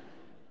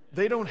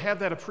 They don't have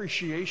that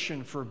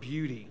appreciation for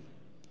beauty.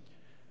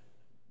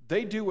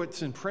 They do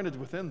what's imprinted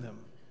within them.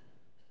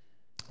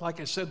 Like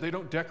I said, they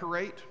don't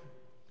decorate.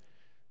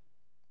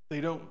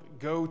 They don't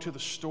go to the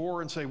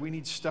store and say, we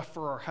need stuff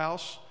for our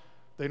house.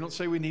 They don't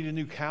say we need a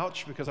new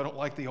couch because I don't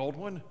like the old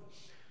one.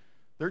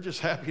 They're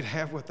just happy to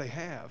have what they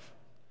have.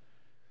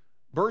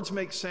 Birds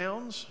make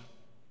sounds,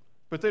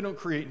 but they don't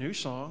create new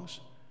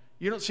songs.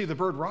 You don't see the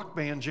bird rock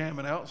band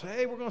jamming out and say,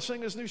 hey, we're going to sing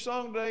this new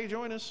song today,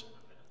 join us.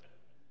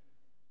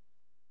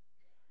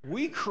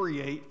 We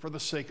create for the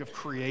sake of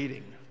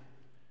creating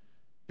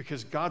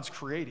because God's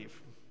creative.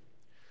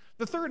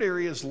 The third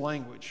area is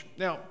language.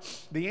 Now,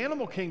 the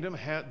animal kingdom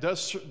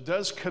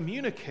does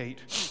communicate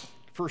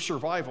for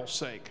survival's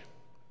sake,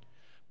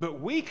 but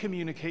we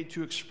communicate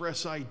to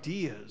express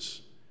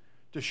ideas,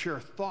 to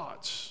share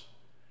thoughts,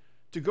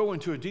 to go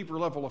into a deeper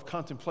level of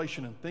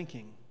contemplation and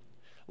thinking.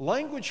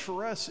 Language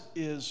for us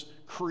is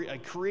a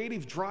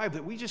creative drive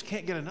that we just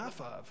can't get enough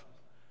of.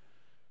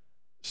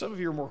 Some of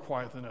you are more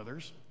quiet than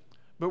others,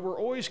 but we're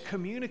always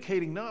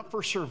communicating not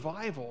for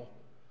survival,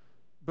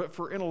 but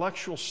for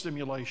intellectual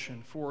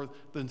stimulation, for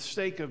the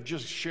sake of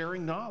just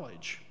sharing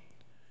knowledge.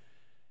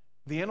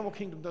 The animal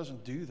kingdom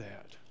doesn't do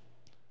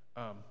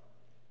that.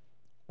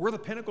 We're the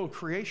pinnacle of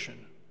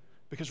creation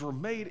because we're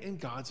made in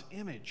God's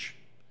image.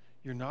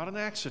 You're not an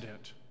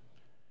accident.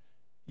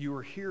 You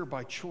are here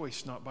by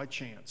choice, not by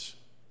chance.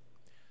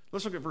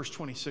 Let's look at verse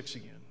 26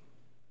 again.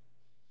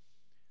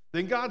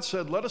 Then God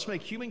said, let us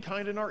make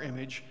humankind in our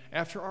image,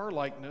 after our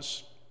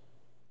likeness,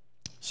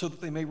 so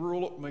that they may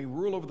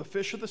rule over the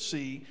fish of the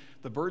sea,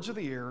 the birds of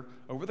the air,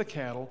 over the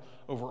cattle,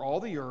 over all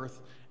the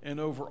earth, and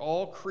over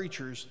all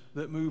creatures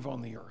that move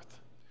on the earth.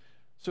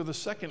 So the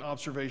second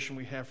observation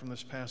we have from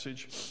this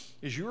passage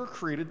is you are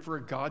created for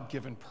a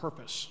God-given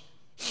purpose.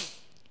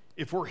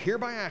 If we're here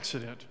by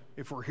accident,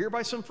 if we're here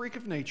by some freak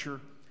of nature,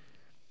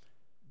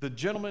 the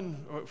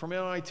gentleman from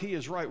MIT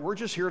is right. We're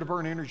just here to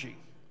burn energy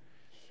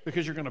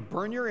because you're going to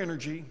burn your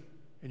energy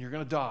and you're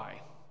going to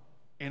die,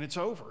 and it's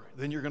over.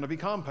 Then you're going to be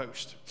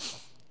compost.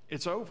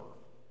 It's over.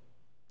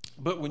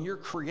 But when you're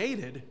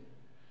created,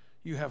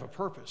 you have a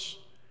purpose.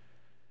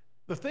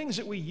 The things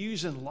that we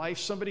use in life,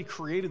 somebody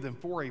created them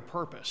for a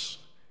purpose.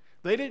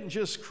 They didn't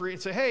just create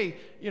and say, hey,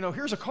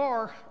 here's a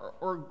car,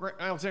 or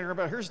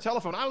Alexander, here's a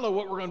telephone. I don't know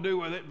what we're going to do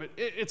with it, but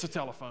it's a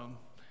telephone.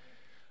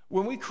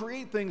 When we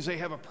create things, they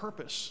have a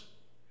purpose.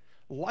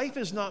 Life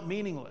is not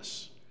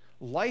meaningless.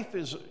 Life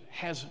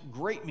has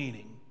great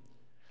meaning.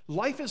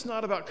 Life is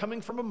not about coming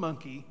from a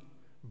monkey,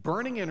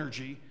 burning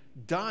energy,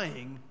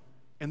 dying,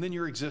 and then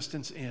your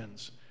existence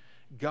ends.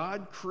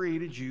 God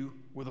created you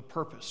with a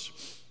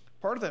purpose.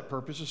 Part of that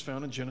purpose is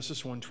found in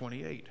Genesis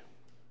 1:28.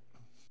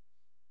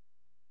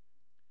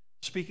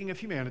 Speaking of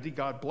humanity,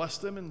 God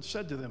blessed them and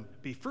said to them,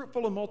 be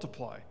fruitful and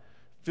multiply,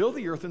 fill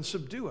the earth and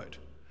subdue it,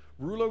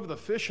 rule over the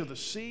fish of the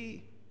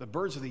sea, the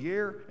birds of the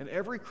air, and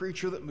every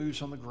creature that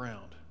moves on the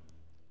ground.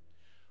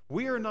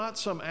 We are not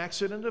some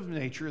accident of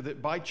nature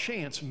that by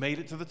chance made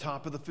it to the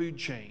top of the food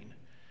chain.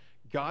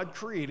 God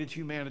created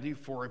humanity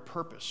for a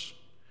purpose.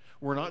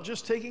 We're not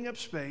just taking up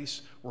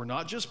space. We're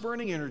not just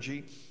burning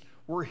energy.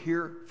 We're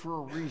here for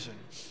a reason.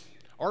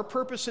 Our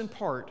purpose in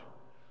part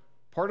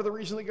of the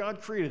reason that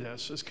God created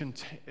us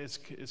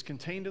is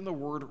contained in the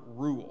word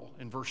rule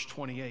in verse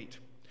 28.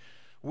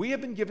 We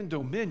have been given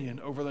dominion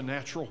over the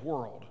natural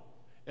world,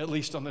 at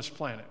least on this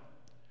planet.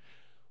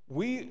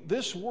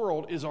 This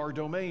world is our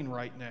domain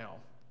right now.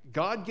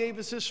 God gave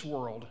us this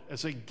world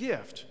as a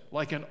gift,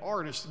 like an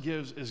artist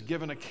is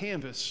given a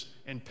canvas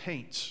and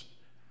paints,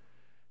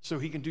 so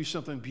he can do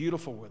something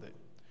beautiful with it.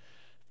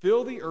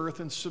 Fill the earth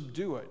and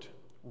subdue it.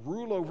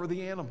 Rule over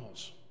the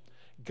animals.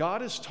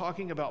 God is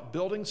talking about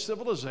building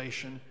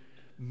civilization,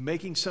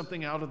 making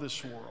something out of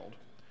this world.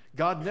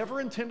 God never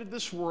intended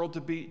this world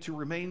to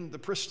remain the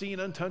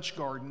pristine, untouched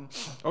garden.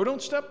 Oh,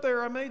 don't step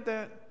there, I made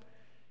that.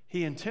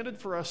 He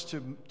intended for us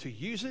to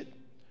use it,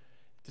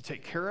 to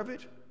take care of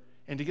it,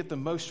 and to get the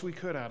most we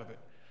could out of it.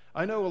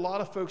 I know a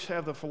lot of folks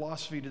have the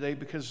philosophy today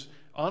because,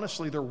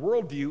 honestly, their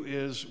worldview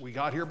is we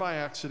got here by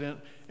accident,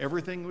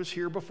 everything was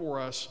here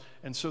before us,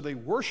 and so they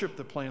worship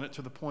the planet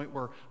to the point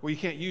where, well, you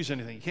can't use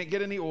anything. You can't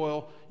get any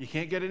oil, you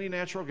can't get any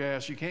natural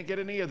gas, you can't get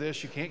any of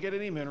this, you can't get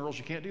any minerals,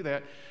 you can't do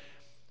that.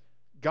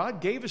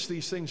 God gave us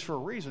these things for a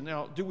reason.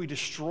 Now, do we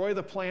destroy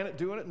the planet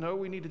doing it? No,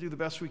 we need to do the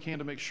best we can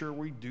to make sure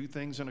we do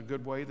things in a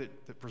good way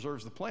that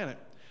preserves the planet.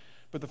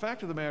 But the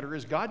fact of the matter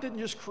is, God didn't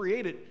just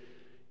create it.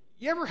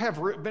 You ever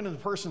have been in a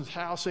person's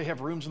house, they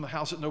have rooms in the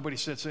house that nobody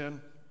sits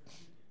in?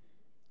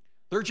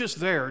 They're just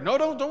there. No,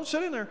 don't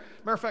sit in there.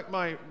 Matter of fact,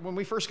 when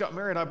we first got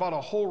married, I bought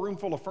a whole room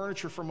full of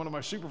furniture from one of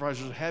my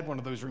supervisors that had one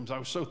of those rooms. I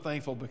was so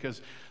thankful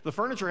because the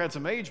furniture had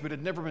some age, but it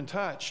had never been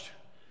touched.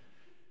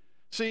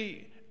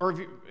 See,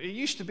 it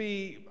used to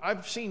be,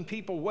 I've seen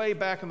people way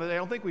back in the day, I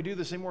don't think we do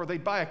this anymore,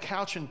 they'd buy a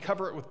couch and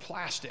cover it with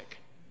plastic.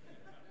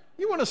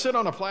 You want to sit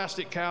on a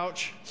plastic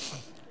couch?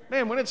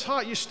 Man, when it's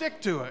hot, you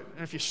stick to it.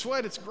 And if you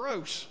sweat, it's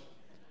gross.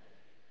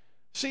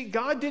 See,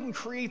 God didn't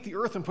create the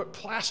earth and put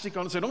plastic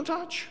on it and say, don't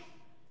touch.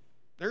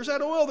 There's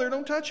that oil there,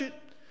 don't touch it.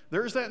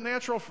 There's that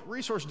natural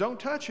resource, don't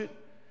touch it.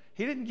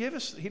 He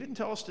didn't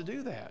tell us to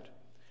do that.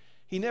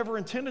 He never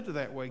intended it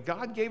that way.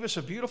 God gave us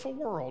a beautiful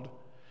world,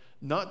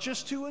 not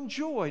just to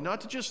enjoy,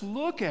 not to just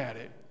look at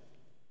it,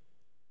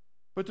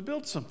 but to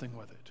build something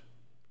with it,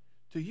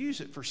 to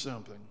use it for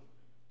something.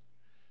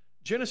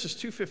 Genesis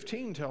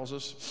 2:15 tells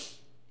us,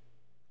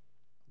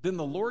 then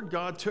the Lord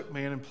God took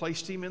man and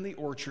placed him in the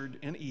orchard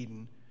in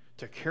Eden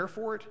to care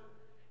for it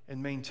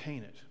and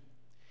maintain it.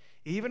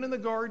 Even in the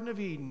Garden of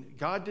Eden,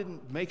 God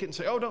didn't make it and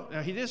say, oh, don't.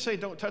 Now, he did say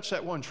don't touch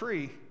that one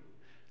tree,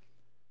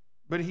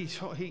 but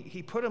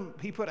he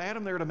put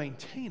Adam there to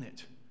maintain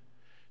it,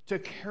 to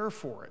care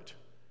for it.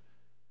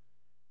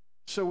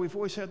 So we've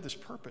always had this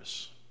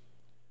purpose.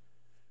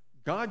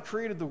 God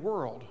created the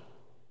world,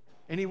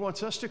 and he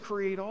wants us to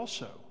create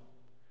also.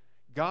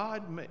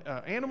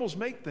 Animals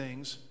make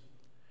things,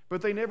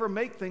 but they never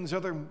make things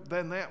other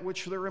than that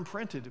which they're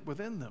imprinted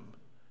within them.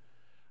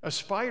 A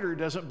spider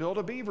doesn't build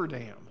a beaver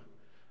dam.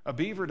 A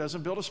beaver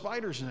doesn't build a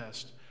spider's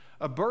nest.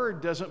 A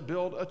bird doesn't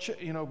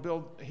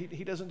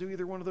he doesn't do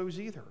either one of those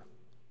either.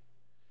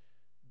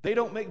 They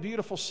don't make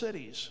beautiful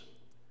cities.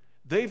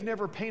 They've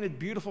never painted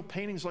beautiful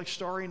paintings like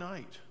Starry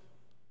Night.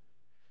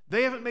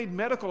 They haven't made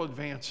medical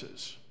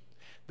advances.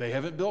 They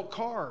haven't built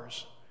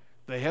cars.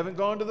 They haven't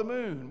gone to the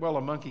moon. Well,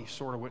 a monkey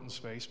sort of went in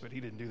space, but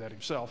he didn't do that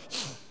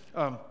himself.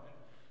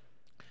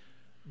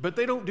 But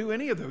they don't do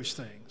any of those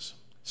things.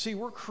 See,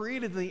 we're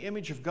created in the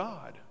image of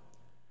God.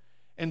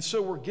 And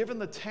so we're given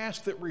the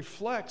task that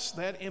reflects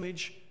that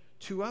image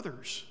to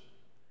others.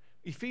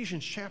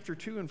 Ephesians chapter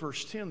 2 and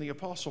verse 10, the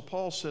Apostle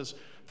Paul says,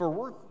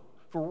 For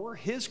we're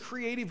his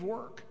creative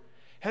work,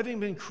 having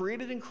been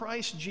created in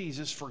Christ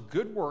Jesus for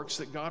good works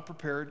that God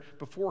prepared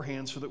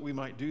beforehand so that we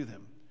might do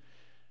them.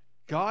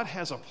 God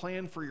has a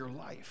plan for your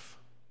life.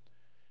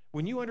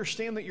 When you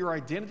understand that your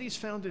identity is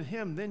found in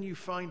him, then you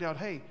find out,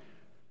 hey,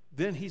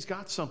 then he's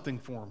got something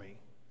for me.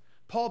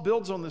 Paul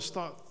builds on this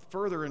thought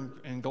further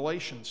in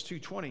Galatians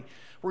 2:20,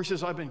 where he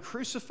says, I've been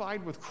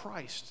crucified with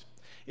Christ.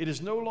 It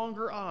is no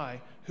longer I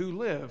who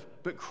live,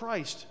 but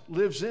Christ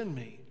lives in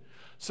me.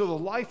 So the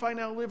life I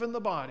now live in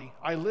the body,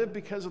 I live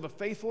because of the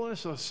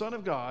faithfulness of the Son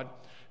of God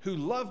who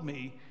loved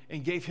me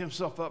and gave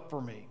himself up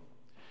for me.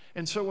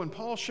 And so when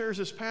Paul shares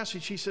this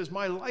passage, he says,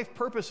 my life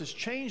purpose has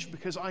changed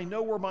because I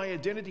know where my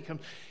identity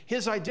comes.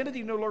 His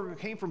identity no longer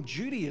came from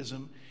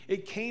Judaism,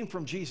 it came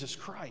from Jesus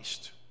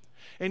Christ.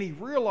 And he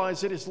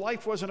realized that his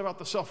life wasn't about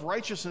the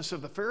self-righteousness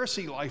of the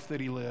Pharisee life that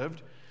he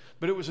lived,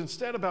 but it was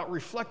instead about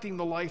reflecting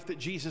the life that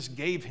Jesus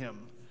gave him.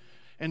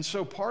 And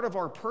so part of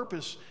our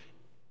purpose,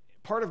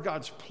 part of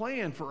God's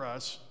plan for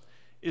us,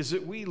 is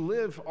that we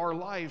live our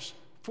lives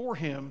for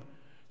him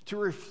to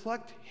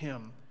reflect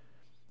him.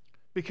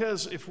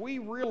 Because if we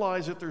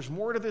realize that there's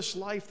more to this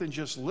life than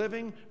just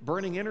living,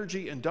 burning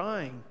energy, and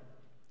dying,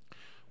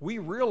 we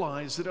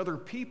realize that other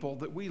people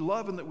that we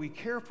love and that we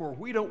care for,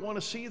 we don't want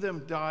to see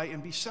them die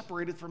and be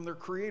separated from their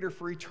Creator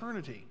for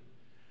eternity.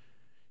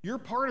 You're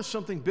part of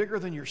something bigger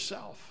than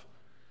yourself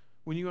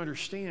when you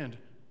understand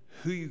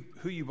who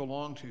you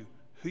belong to,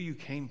 who you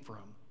came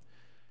from.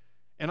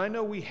 And I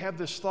know we have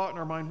this thought in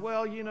our mind,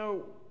 well,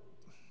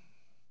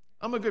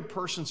 I'm a good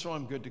person, so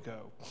I'm good to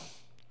go.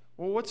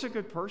 Well, what's a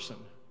good person?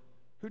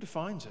 Who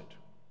defines it?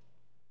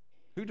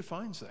 Who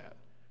defines that?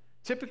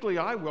 Typically,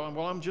 I will,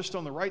 well, I'm just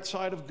on the right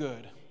side of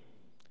good.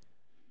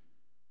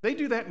 They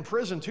do that in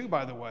prison too,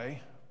 by the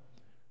way.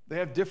 They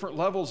have different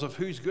levels of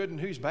who's good and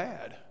who's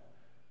bad.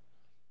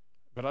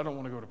 But I don't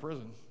want to go to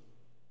prison.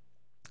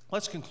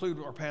 Let's conclude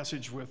our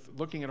passage with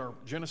looking at our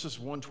Genesis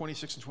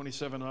 1:26 and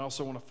 27. I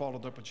also want to follow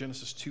it up with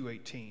Genesis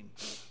 2:18.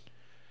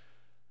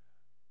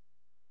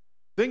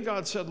 Then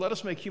God said, let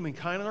us make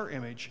humankind in our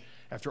image,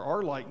 after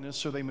our likeness,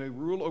 so they may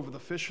rule over the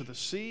fish of the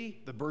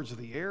sea, the birds of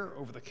the air,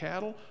 over the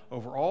cattle,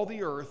 over all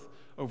the earth,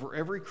 over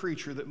every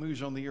creature that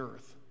moves on the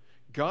earth.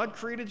 God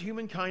created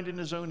humankind in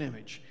his own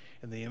image.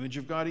 In the image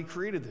of God he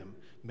created them.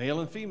 Male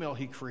and female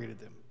he created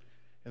them.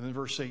 And then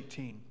verse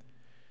 18.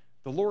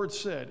 The Lord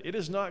said, it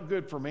is not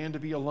good for man to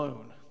be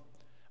alone.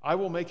 I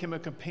will make him a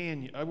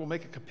companion. I will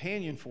make a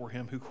companion for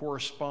him who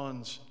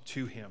corresponds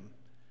to him.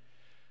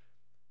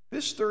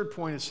 This third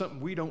point is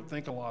something we don't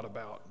think a lot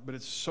about, but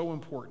it's so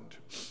important.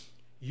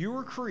 You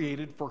were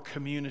created for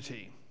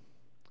community.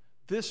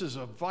 This is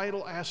a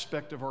vital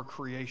aspect of our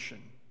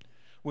creation.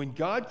 When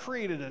God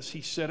created us,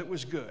 he said it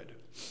was good.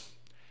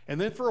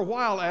 And then for a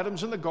while,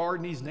 Adam's in the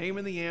garden, he's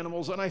naming the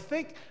animals. And I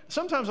think,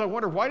 sometimes I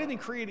wonder, why didn't he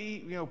create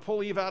Eve,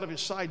 pull Eve out of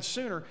his side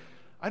sooner?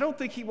 I don't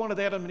think he wanted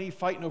Adam and Eve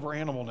fighting over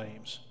animal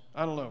names.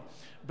 I don't know.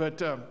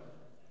 But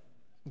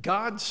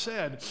God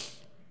said,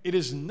 it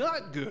is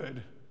not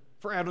good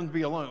for Adam to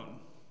be alone.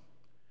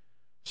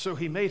 So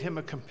he made him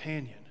a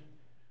companion,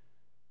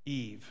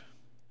 Eve.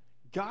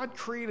 God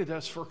created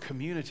us for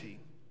community.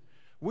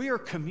 We are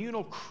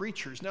communal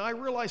creatures. Now, I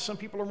realize some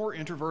people are more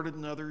introverted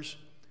than others,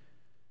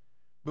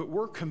 but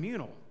we're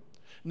communal.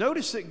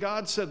 Notice that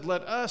God said,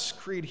 let us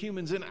create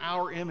humans in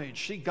our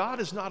image. See, God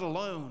is not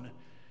alone.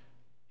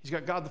 He's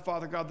got God the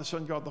Father, God the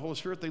Son, God the Holy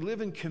Spirit. They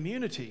live in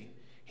community.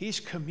 He's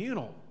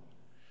communal.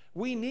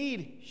 We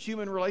need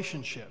human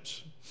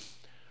relationships.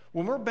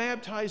 When we're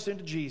baptized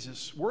into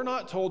Jesus, we're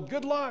not told,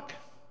 good luck.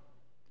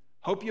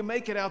 Hope you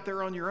make it out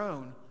there on your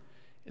own.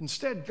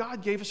 Instead,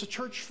 God gave us a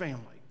church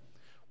family.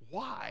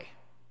 Why?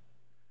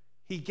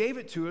 He gave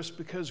it to us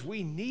because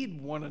we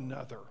need one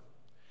another.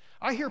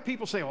 I hear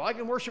people say, well, I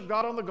can worship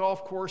God on the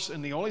golf course,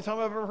 and the only time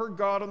I've ever heard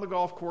God on the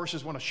golf course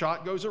is when a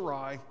shot goes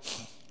awry.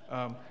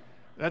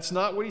 That's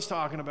not what he's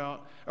talking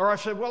about. Or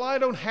I've said, well, I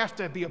don't have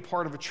to be a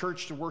part of a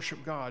church to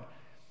worship God.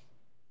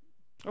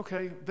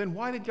 Okay, then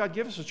why did God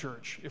give us a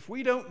church? If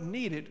we don't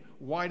need it,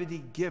 why did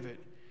he give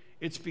it?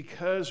 It's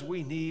because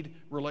we need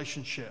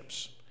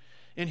relationships.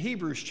 In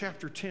Hebrews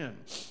chapter 10,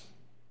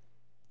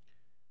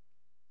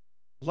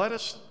 let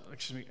us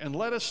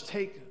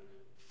take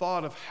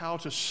thought of how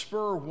to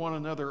spur one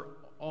another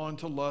on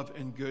to love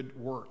and good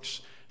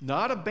works,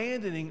 not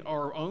abandoning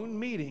our own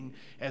meeting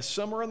as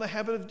some are in the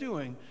habit of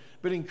doing,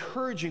 but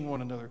encouraging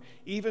one another,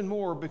 even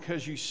more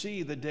because you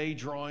see the day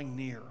drawing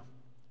near.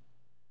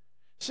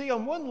 See,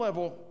 on one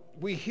level,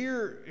 we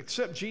hear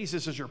accept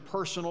Jesus as your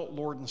personal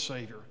Lord and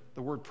Savior,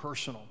 the word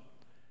personal.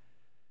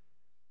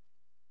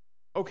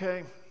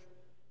 Okay,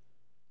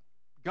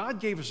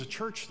 God gave us a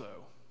church,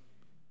 though,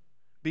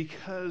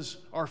 because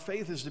our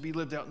faith is to be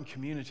lived out in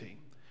community.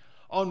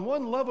 On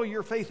one level,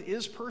 your faith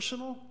is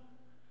personal,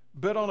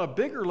 but on a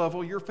bigger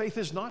level, your faith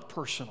is not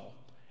personal.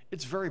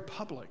 It's very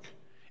public.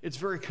 It's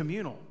very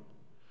communal.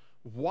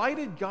 Why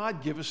did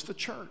God give us the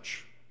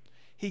church?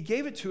 He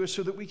gave it to us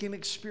so that we can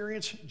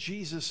experience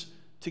Jesus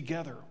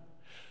together.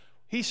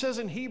 He says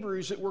in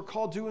Hebrews that we're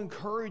called to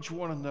encourage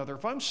one another.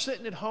 If I'm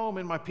sitting at home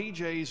in my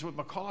PJs with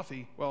my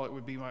coffee, well, it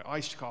would be my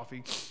iced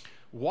coffee,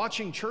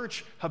 watching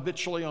church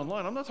habitually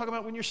online. I'm not talking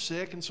about when you're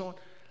sick and so on.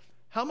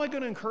 How am I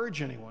going to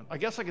encourage anyone? I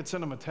guess I could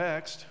send them a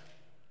text.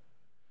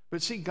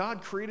 But see,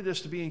 God created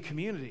us to be in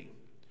community.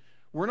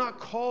 We're not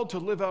called to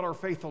live out our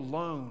faith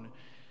alone.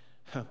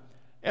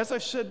 As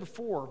I've said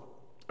before,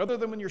 other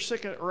than when you're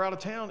sick or out of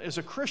town, as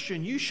a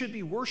Christian, you should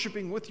be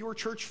worshiping with your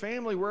church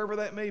family, wherever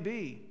that may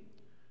be.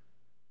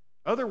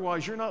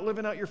 Otherwise, you're not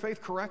living out your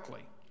faith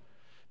correctly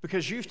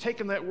because you've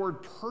taken that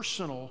word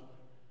personal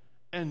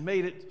and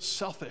made it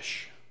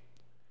selfish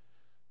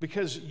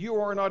because you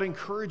are not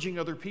encouraging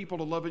other people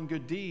to love and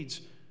good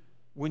deeds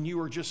when you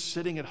are just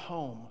sitting at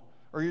home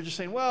or you're just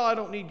saying, well, I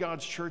don't need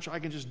God's church. I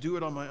can just do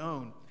it on my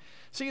own.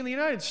 See, in the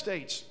United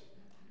States,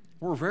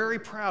 we're very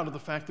proud of the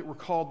fact that we're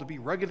called to be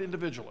rugged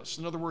individualists.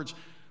 In other words,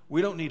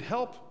 we don't need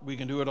help. We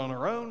can do it on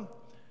our own.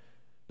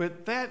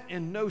 But that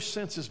in no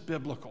sense is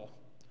biblical.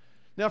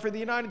 Now, for the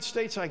United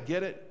States, I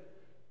get it.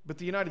 But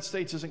the United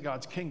States isn't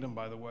God's kingdom,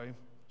 by the way.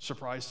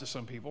 Surprise to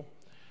some people.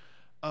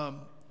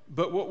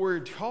 But what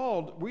we're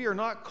called, we are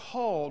not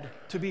called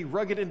to be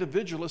rugged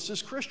individualists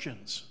as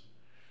Christians.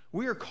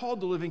 We are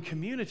called to live in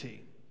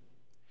community.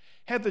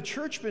 Had the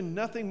church been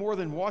nothing more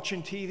than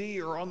watching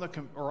TV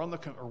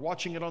or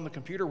watching it on the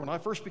computer when I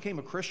first became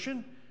a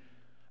Christian,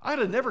 I'd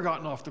have never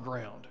gotten off the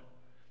ground.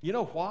 You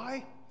know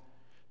why?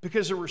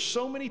 Because there were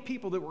so many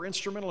people that were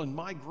instrumental in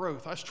my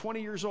growth. I was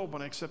 20 years old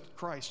when I accepted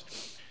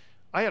Christ.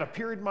 I had a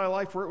period in my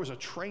life where it was a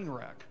train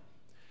wreck.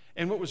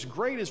 And what was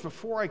great is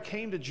before I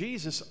came to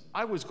Jesus,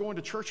 I was going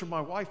to church with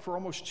my wife for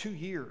almost 2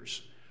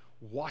 years,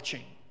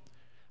 watching.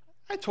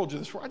 I told you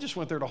this before. I just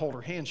went there to hold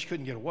her hand. She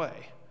couldn't get away.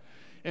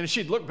 And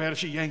she'd look bad if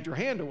she yanked her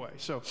hand away.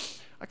 So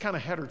I kind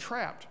of had her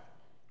trapped.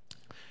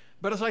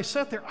 But as I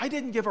sat there, I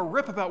didn't give a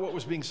rip about what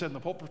was being said in the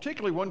pulpit,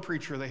 particularly one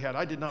preacher they had.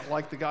 I did not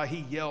like the guy.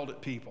 He yelled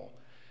at people.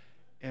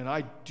 And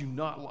I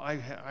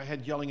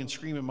had yelling and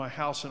screaming in my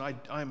house, and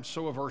I'm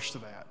so averse to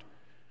that.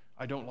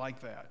 I don't like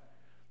that.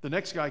 The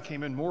next guy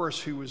came in, Morris,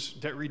 who was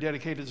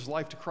rededicated his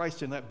life to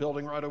Christ in that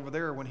building right over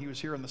there when he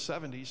was here in the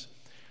 70s.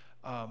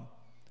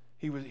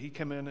 He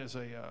came in as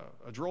a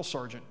drill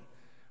sergeant.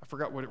 I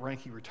forgot what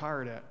rank he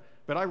retired at.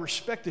 But I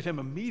respected him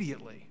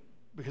immediately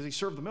because he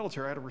served the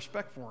military. I had a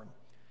respect for him.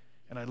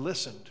 And I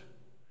listened.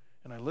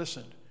 And I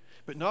listened.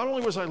 But not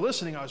only was I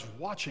listening, I was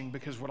watching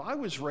because what I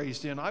was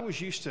raised in, I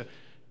was used to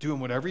doing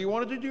whatever you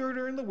wanted to do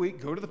during the week,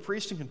 go to the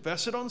priest and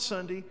confess it on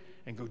Sunday,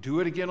 and go do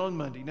it again on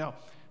Monday. Now,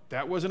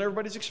 that wasn't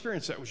everybody's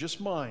experience. That was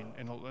just mine.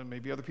 And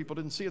maybe other people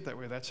didn't see it that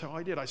way. That's how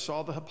I did. I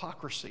saw the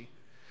hypocrisy.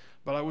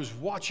 But I was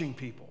watching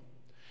people.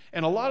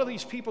 And a lot of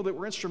these people that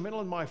were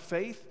instrumental in my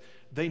faith,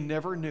 they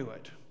never knew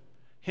it.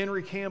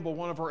 Henry Campbell,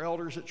 one of our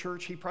elders at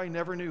church, he probably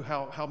never knew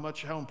how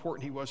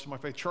important he was to my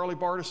faith. Charlie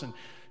Bardison,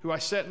 who I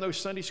sat in those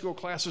Sunday school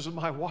classes with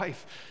my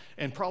wife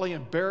and probably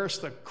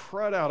embarrassed the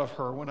crud out of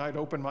her when I'd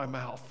open my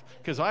mouth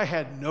because I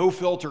had no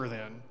filter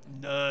then,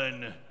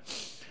 none.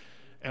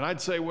 And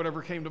I'd say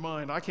whatever came to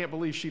mind. I can't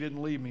believe she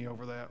didn't leave me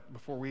over that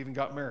before we even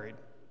got married.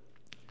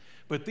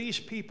 But these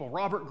people,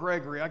 Robert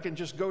Gregory, I can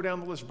just go down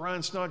the list,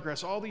 Brian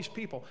Snodgrass, all these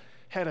people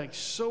had a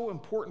so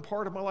important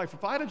part of my life.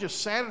 If I'd have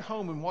just sat at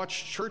home and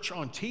watched church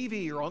on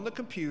TV or on the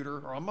computer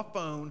or on my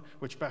phone,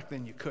 which back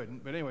then you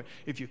couldn't, but anyway,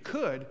 if you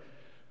could,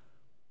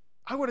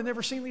 I would have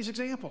never seen these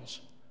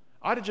examples.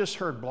 I'd have just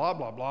heard blah,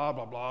 blah, blah,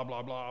 blah, blah,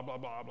 blah, blah,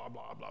 blah, blah, blah, blah,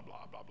 blah, blah,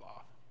 blah,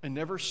 blah, and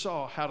never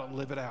saw how to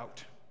live it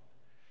out.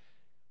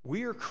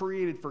 We are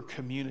created for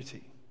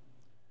community.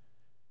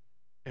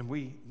 And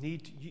we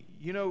need to,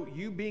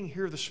 you being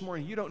here this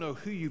morning, you don't know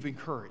who you've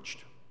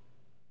encouraged.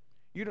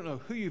 You don't know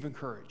who you've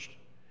encouraged.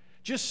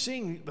 Just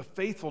seeing the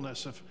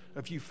faithfulness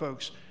of you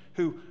folks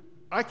who,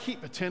 I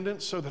keep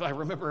attendance so that I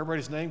remember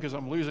everybody's name because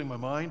I'm losing my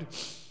mind.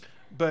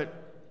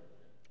 But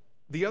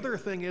the other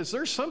thing is,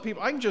 there's some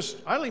people, I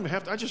don't even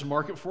have to, I just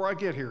mark it before I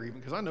get here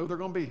even because I know they're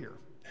going to be here.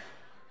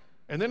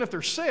 And then if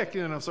they're sick,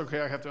 then it's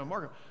okay, I have to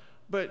unmark them.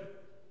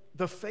 But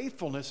the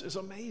faithfulness is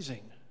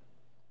amazing.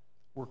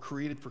 We're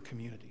created for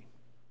community.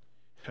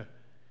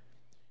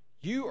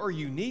 You are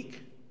unique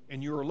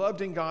and you are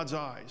loved in God's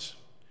eyes.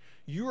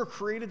 You are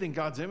created in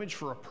God's image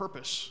for a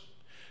purpose.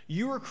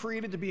 You are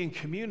created to be in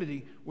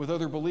community with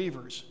other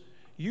believers.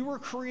 You were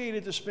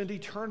created to spend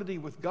eternity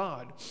with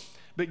God.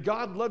 But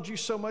God loved you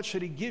so much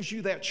that he gives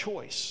you that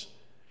choice.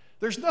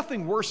 There's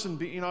nothing worse than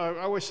being, I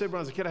always said when I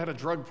was a kid I had a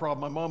drug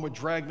problem. My mom would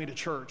drag me to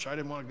church. I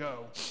didn't want to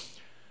go.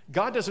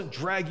 God doesn't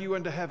drag you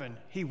into heaven.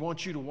 He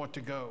wants you to want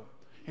to go.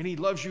 And he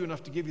loves you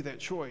enough to give you that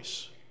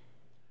choice.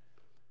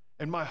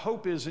 And my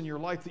hope is in your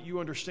life that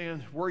you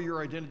understand where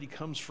your identity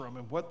comes from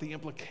and what the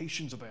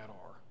implications of that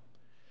are.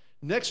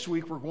 Next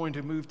week, we're going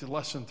to move to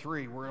lesson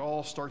 3, where it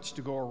all starts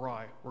to go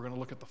awry. We're going to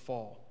look at the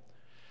fall.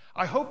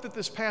 I hope that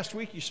this past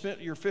week you spent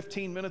your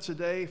 15 minutes a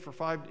day for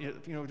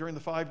during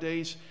the 5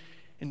 days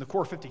in the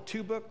Core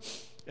 52 book.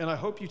 And I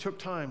hope you took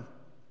time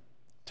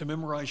to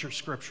memorize your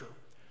scripture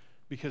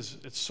because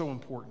it's so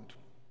important.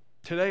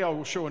 Today, I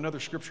will show another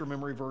scripture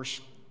memory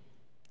verse.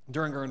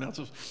 During our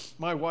announcements,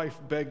 my wife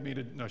begged me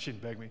to, no, she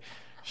didn't beg me.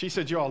 She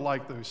said, you all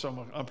like those,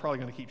 so I'm probably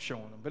going to keep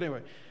showing them. But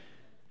anyway,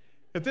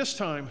 at this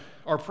time,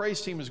 our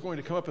praise team is going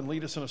to come up and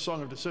lead us in a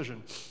song of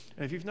decision.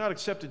 And if you've not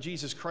accepted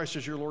Jesus Christ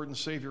as your Lord and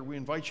Savior, we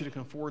invite you to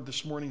come forward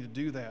this morning to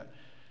do that.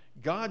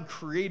 God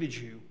created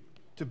you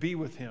to be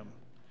with him.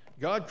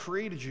 God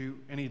created you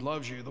and he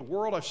loves you. The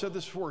world, I've said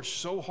this before, is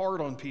so hard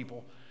on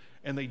people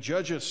and they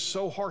judge us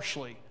so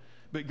harshly,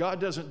 but God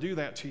doesn't do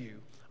that to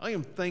you. I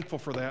am thankful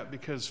for that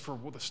because for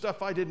the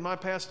stuff I did in my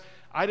past,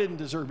 I didn't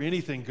deserve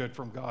anything good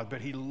from God,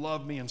 but he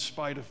loved me in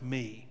spite of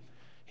me.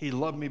 He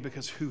loved me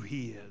because who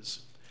he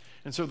is.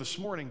 And so this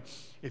morning,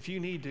 if you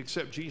need to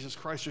accept Jesus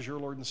Christ as your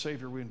Lord and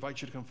Savior, we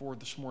invite you to come forward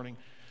this morning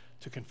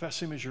to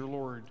confess him as your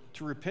Lord,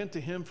 to repent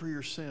to him for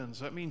your sins.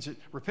 That means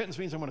repentance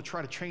means I'm going to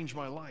try to change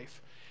my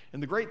life.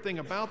 And the great thing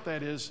about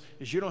that is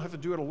you don't have to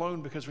do it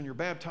alone because when you're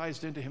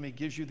baptized into him, he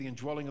gives you the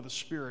indwelling of the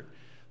Spirit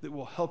that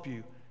will help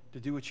you to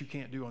do what you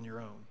can't do on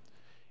your own.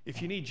 If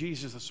you need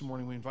Jesus this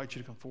morning, we invite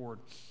you to come forward.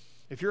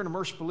 If you're an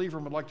immersed believer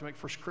and would like to make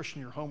First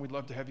Christian your home, we'd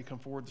love to have you come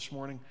forward this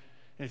morning.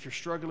 And if you're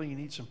struggling, you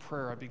need some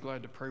prayer, I'd be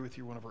glad to pray with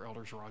you. One of our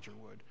elders, Roger,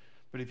 would.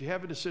 But if you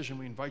have a decision,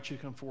 we invite you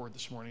to come forward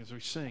this morning as we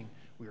sing,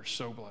 We Are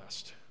So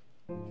Blessed.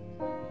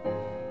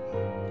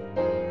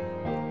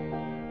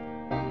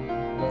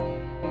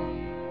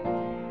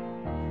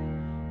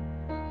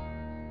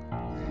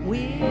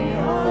 We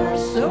are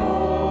so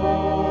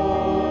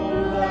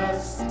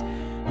blessed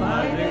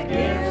by the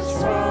gifts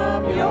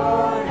from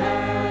your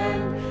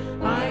hand.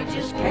 I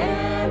just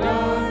can't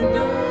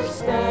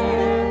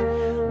understand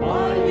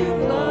why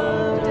you've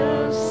loved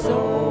us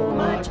so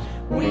much.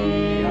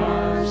 We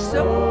are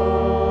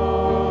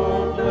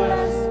so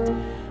blessed.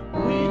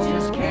 We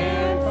just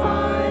can't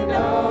find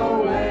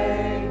a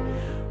way.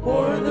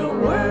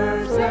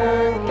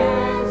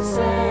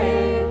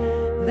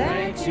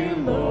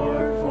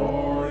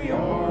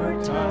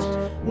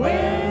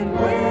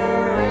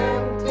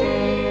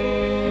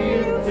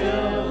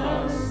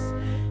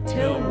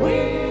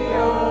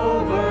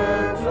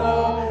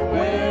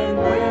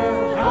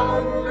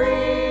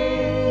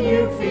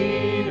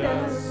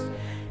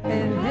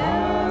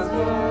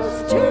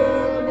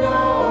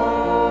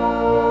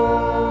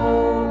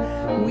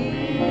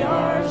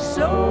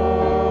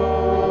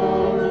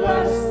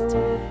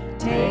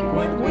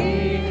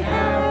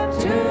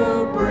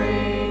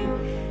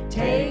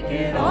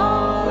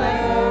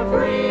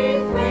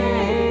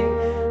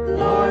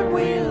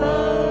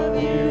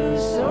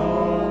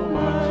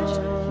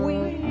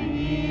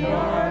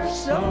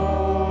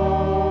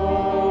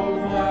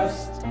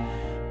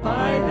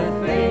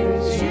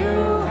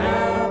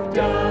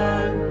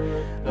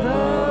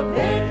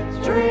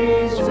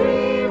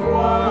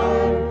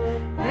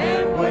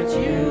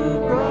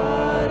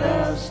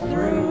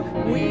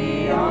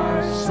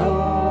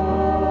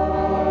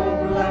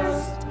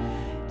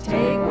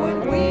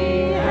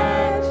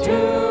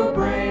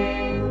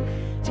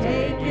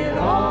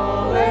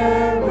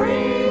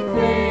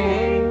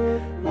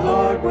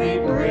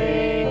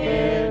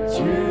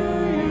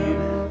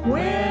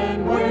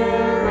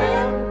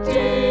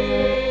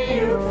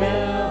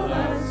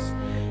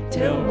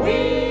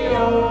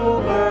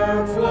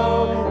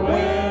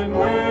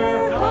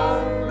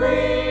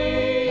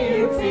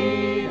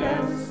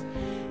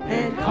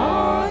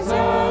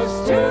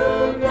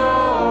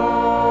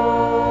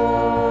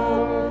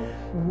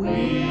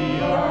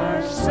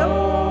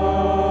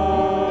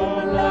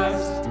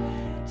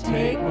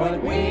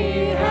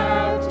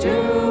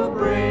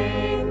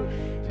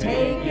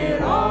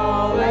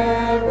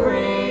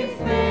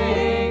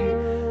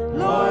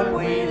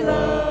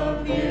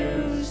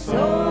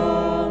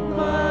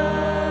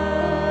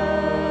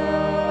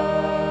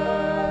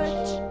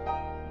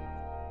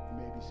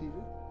 be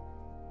seated.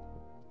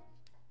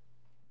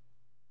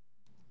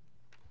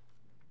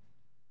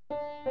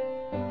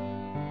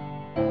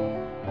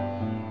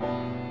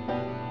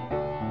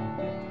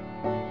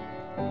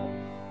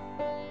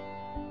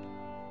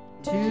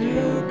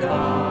 To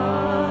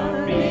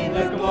God be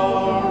the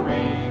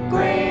glory,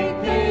 great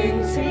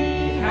things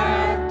He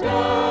hath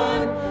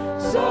done.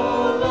 So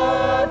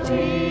loved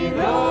He the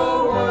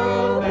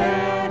world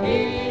that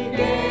He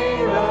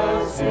gave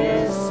us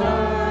His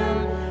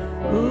Son,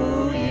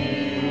 who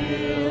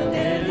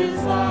yielded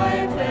His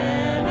life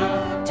an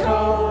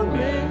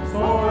atonement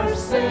for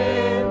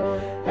sin,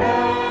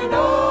 and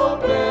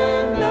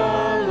opened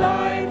the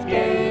life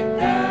gate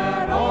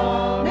that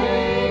all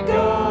may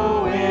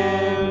go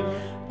in.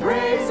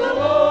 Praise the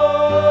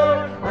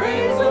Lord,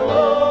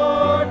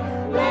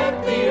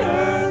 let the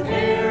earth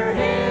hear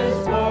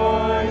His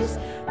voice.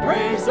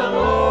 Praise the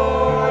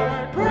Lord,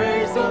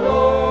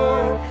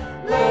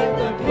 let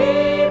the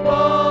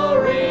people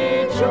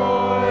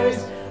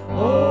rejoice.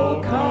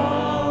 Oh,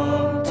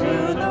 come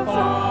to the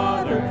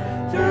Father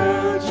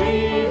through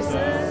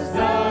Jesus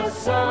the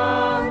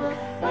Son,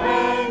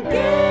 and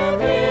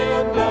give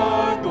Him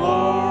the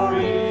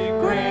glory.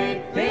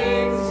 Great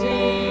things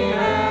He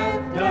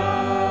hath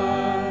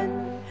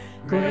done.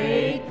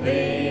 Great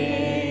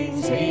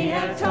things He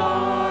hath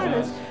taught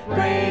us,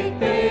 great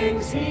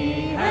things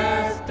He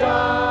hath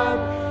done,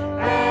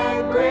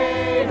 and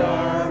great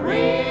our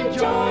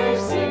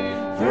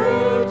rejoicing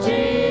through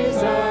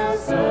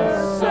Jesus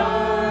the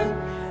Son.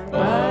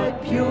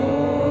 But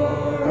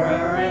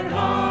purer and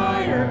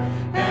higher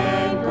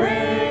and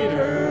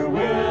greater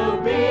will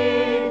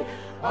be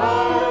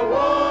our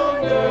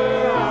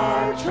wonder,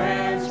 our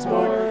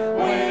transport,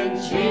 when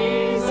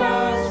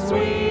Jesus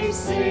we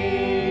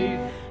see.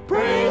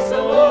 Praise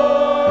the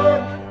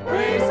Lord,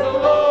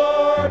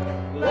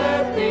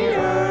 let the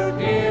earth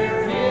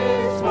hear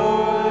His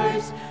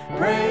voice.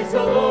 Praise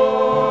the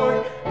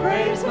Lord,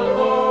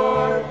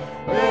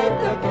 let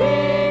the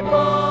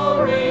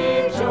people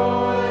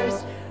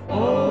rejoice.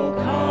 Oh,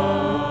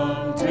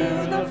 come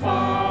to the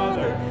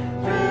Father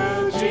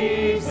through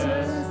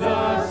Jesus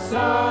the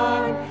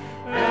Son,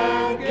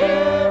 and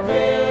give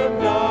Him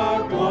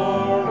the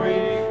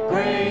glory.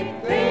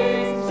 Great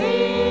things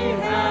He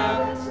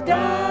has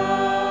done.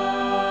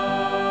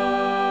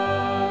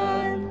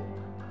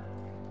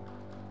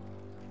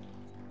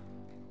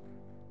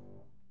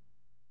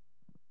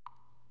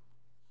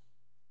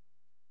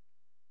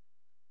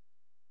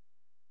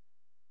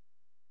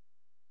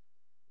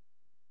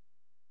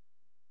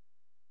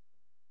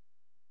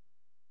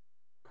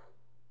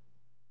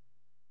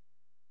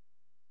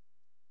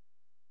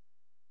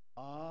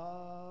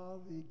 Ah,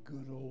 the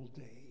good old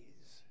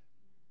days.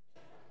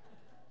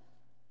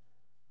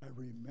 I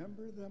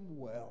remember them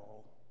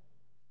well.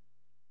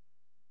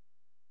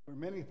 There are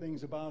many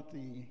things about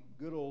the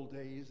good old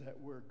days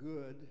that were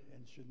good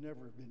and should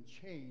never have been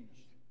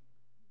changed,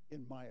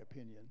 in my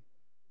opinion.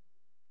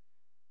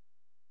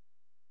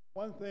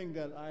 One thing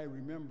that I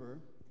remember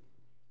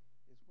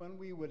is when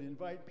we would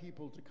invite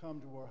people to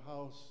come to our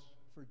house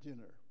for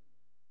dinner.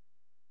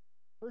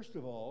 First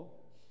of all,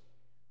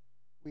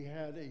 we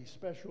had a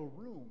special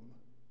room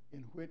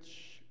in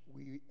which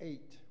we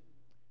ate.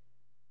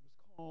 It was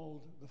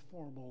called the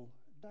formal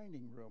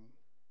dining room.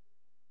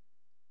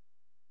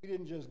 We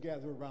didn't just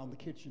gather around the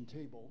kitchen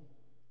table.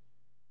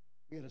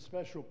 We had a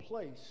special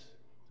place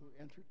to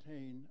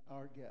entertain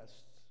our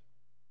guests.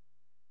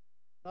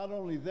 Not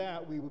only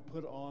that, we would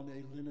put on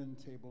a linen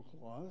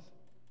tablecloth.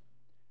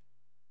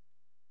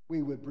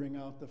 We would bring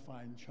out the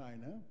fine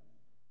china.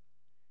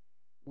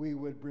 We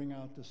would bring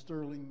out the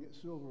sterling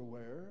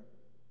silverware.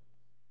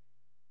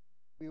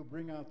 We would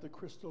bring out the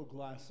crystal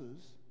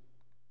glasses,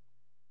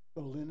 the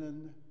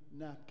linen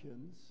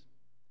napkins,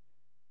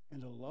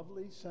 and a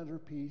lovely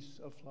centerpiece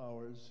of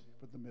flowers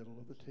for the middle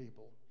of the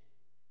table.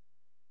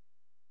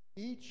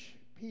 Each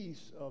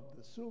piece of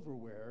the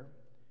silverware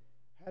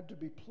had to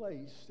be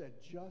placed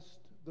at just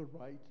the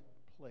right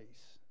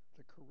place,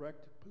 the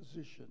correct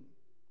position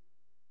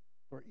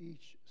for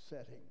each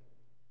setting.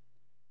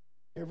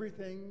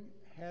 Everything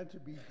had to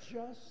be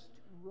just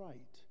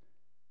right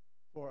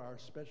for our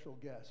special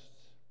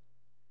guests.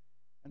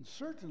 And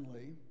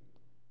certainly,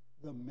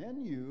 the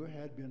menu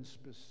had been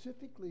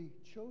specifically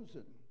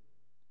chosen.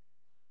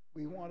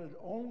 We wanted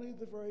only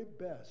the very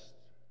best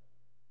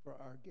for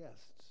our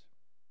guests.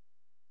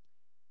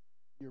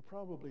 You're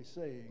probably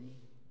saying,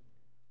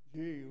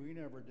 gee, we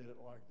never did it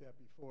like that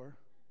before.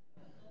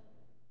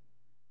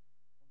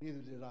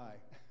 Neither did I.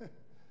 It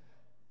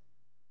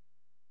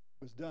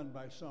was done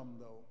by some,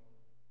 though.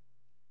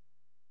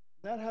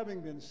 That having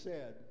been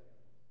said,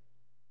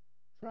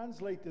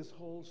 translate this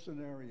whole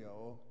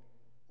scenario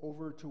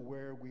over to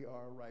where we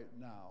are right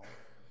now,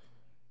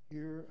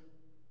 here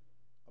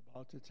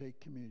about to take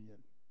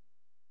communion.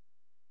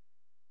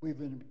 We've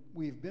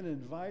been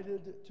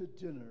invited to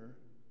dinner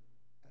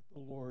at the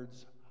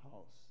Lord's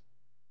house.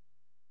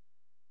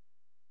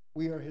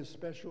 We are His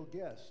special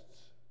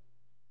guests,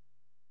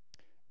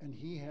 and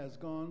He has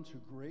gone to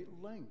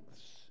great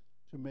lengths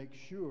to make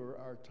sure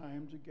our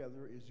time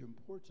together is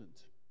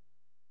important.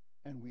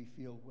 and we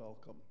feel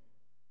welcome.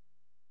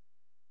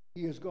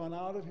 He has gone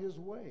out of his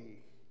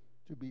way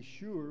to be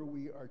sure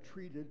we are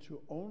treated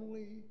to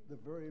only the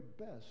very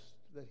best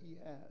that he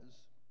has.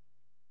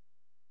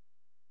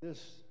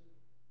 This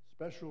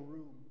special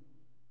room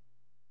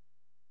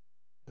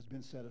has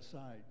been set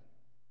aside.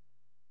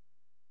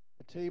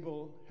 The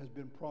table has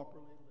been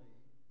properly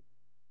laid.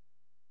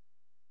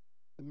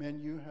 The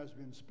menu has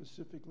been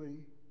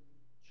specifically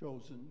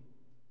chosen.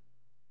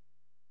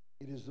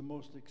 It is the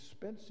most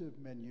expensive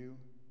menu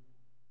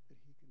that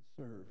he can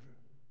serve.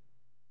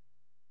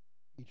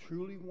 He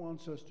truly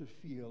wants us to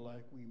feel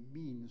like we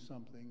mean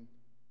something to him.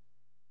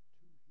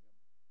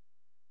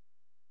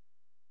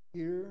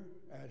 Here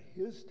at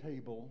his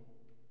table,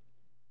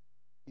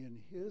 in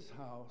his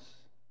house,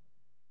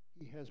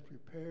 he has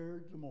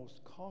prepared the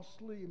most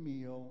costly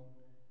meal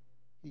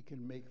he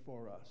can make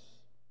for us,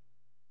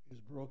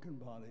 his broken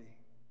body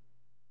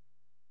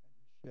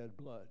and his shed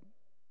blood.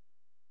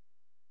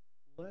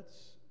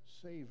 Let's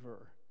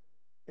savor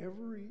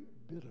every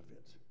bit of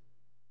it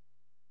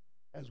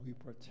as we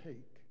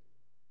partake,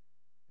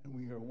 and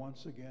we are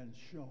once again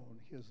shown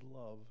his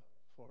love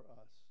for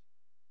us.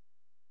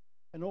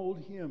 An old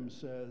hymn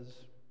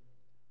says,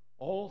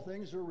 "All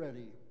things are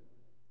ready.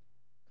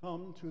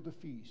 Come to the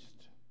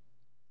feast.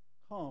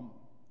 Come,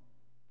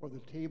 for the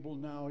table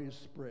now is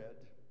spread.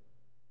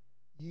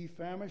 Ye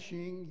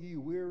famishing, ye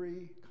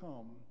weary,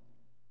 come,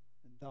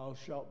 and thou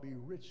shalt be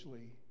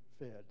richly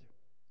fed."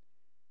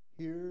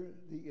 Hear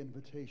the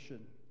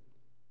invitation.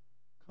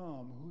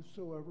 Come,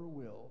 whosoever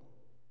will.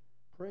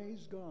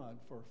 Praise God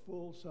for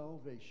full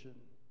salvation,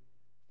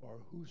 for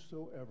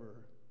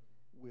whosoever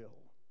will.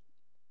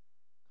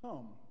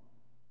 Come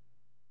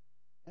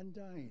and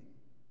dine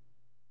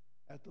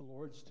at the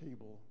Lord's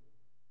table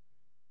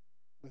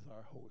with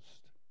our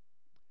host.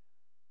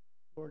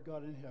 Lord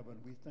God in heaven,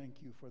 we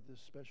thank you for this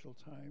special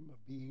time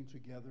of being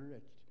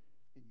together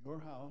in your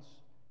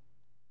house,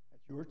 at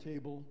your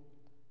table,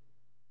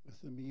 with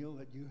the meal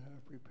that you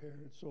have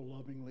prepared so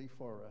lovingly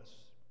for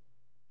us.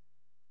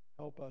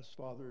 Help us,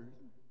 Father,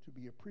 to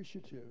be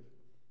appreciative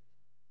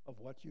of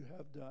what you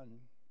have done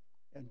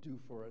and do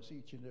for us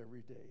each and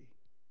every day.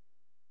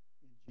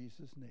 In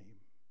Jesus' name,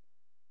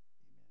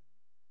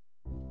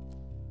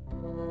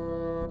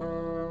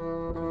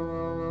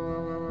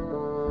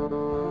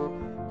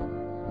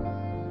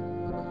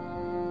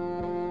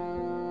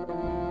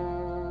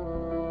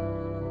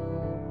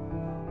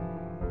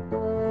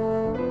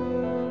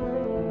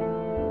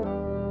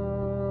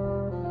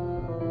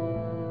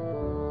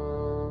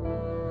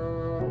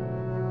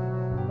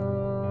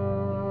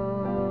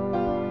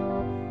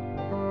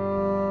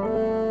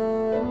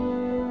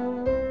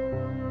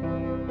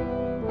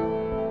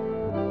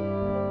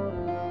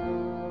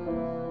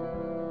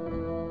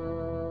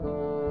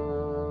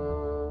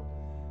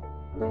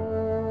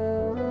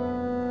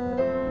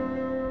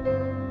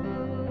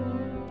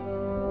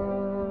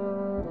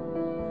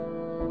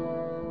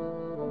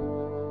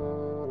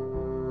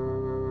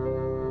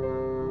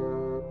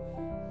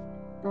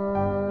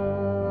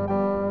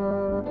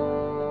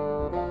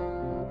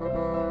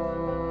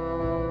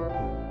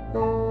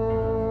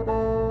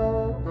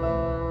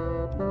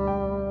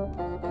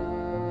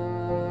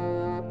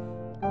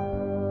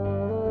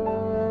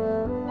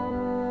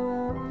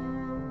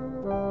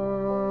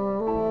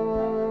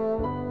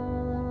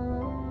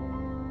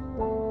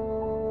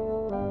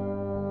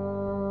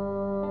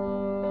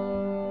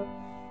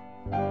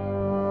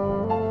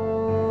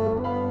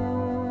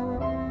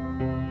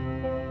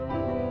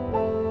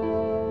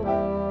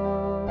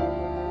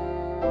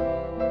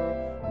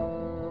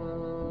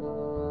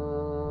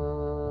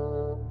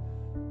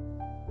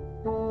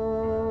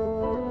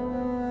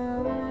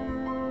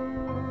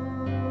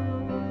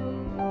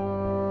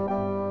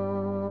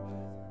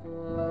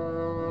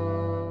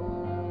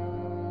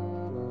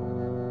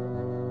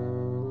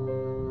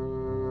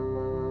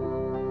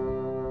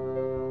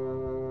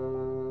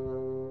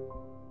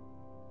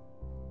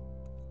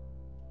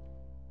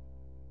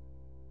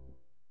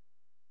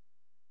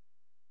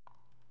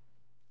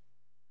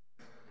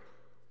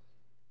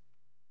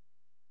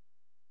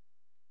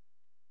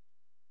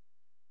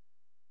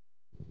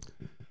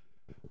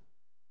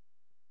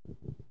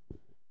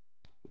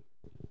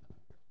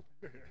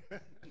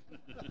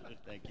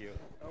 Thank you.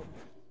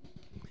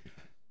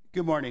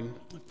 Good morning.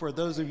 For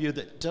those of you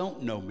that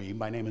don't know me,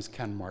 my name is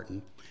Ken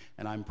Martin,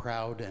 and I'm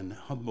proud and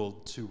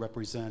humbled to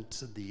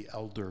represent the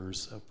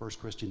elders of First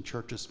Christian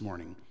Church this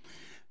morning.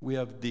 We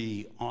have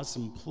the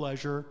awesome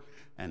pleasure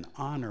and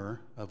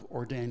honor of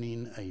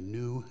ordaining a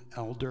new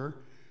elder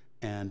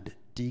and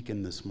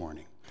deacon this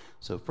morning.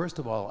 So first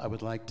of all, I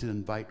would like to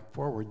invite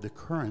forward the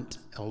current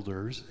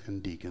elders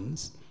and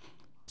deacons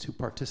to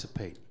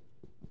participate.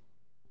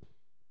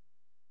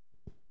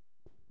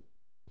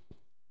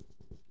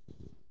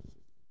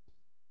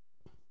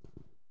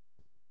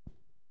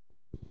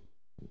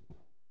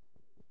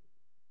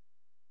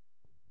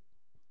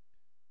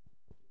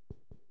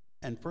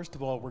 And first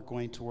of all, we're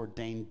going to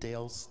ordain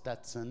Dale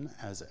Stetson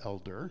as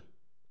elder.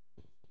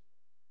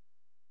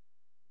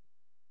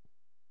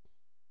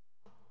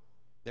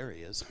 There there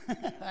he is.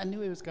 I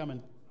knew he was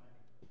coming.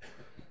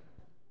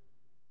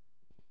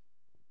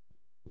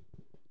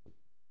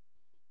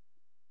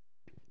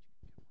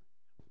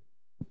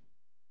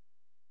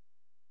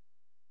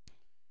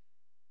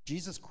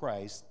 Jesus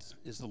Christ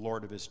is the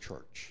Lord of his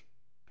church,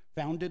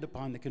 founded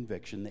upon the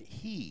conviction that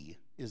he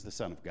is the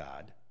Son of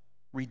God,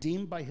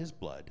 redeemed by his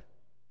blood,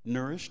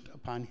 nourished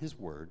upon his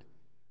word,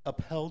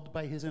 upheld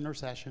by his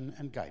intercession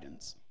and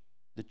guidance.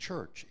 The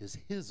church is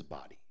his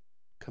body,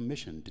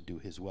 commissioned to do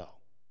his will.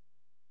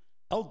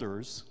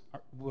 Elders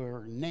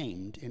were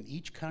named in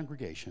each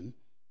congregation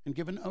and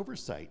given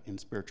oversight in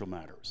spiritual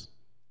matters.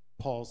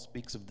 Paul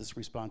speaks of this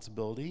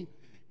responsibility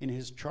in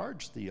his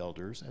charge to the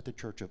elders at the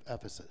church of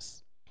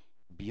Ephesus.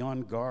 Be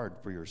on guard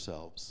for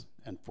yourselves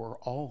and for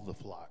all the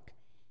flock,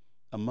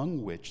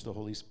 among which the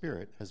Holy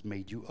Spirit has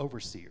made you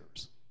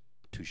overseers,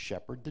 to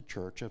shepherd the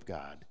church of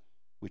God,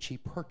 which he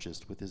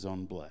purchased with his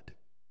own blood.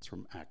 It's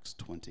from Acts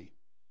 20.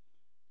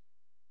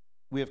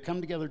 We have come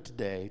together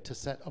today to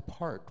set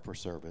apart for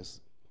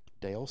service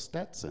Dale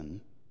Stetson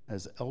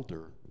as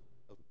elder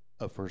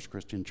of First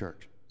Christian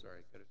Church. Sorry,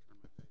 I gotta turn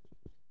my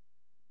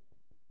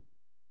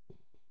page.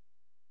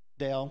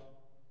 Dale,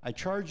 I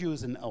charge you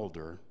as an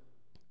elder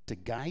to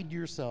guide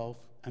yourself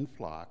and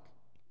flock,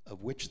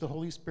 of which the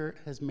Holy Spirit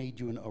has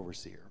made you an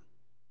overseer,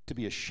 to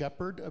be a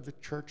shepherd of the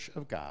church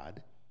of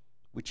God,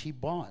 which he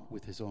bought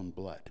with his own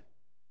blood.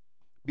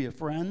 Be a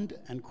friend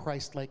and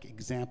Christ-like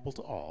example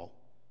to all.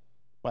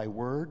 By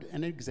word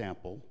and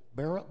example,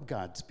 bear up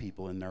God's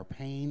people in their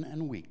pain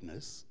and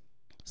weakness,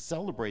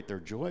 celebrate their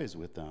joys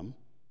with them,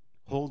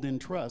 hold in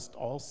trust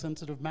all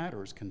sensitive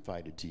matters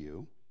confided to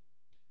you,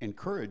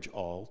 encourage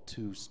all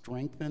to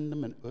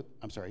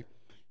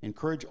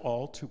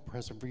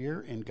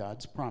persevere in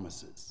God's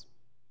promises.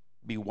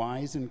 Be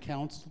wise in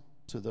counsel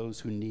to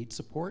those who need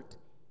support.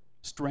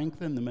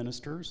 Strengthen the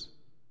ministers.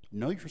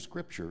 Know your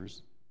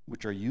scriptures,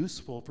 which are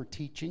useful for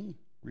teaching,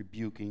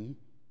 rebuking,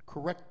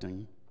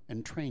 correcting,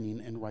 and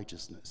training in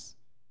righteousness.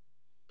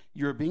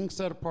 You are being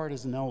set apart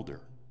as an elder.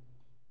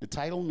 The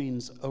title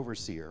means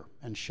overseer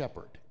and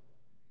shepherd.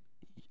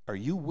 Are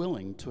you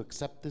willing to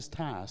accept this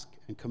task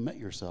and commit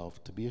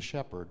yourself to be a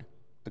shepherd,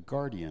 a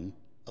guardian,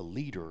 a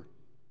leader,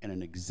 and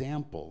an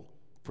example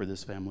for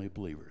this family of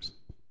believers?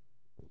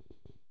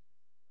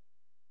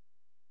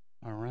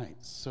 All right,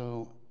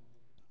 so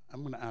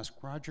I'm going to ask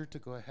Roger to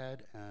go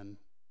ahead and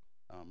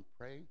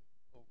pray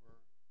over.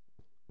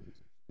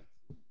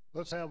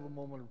 Let's have a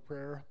moment of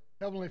prayer.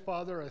 Heavenly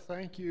Father, I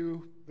thank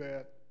you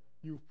that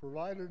you've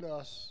provided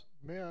us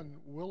men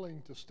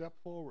willing to step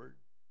forward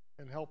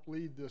and help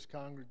lead this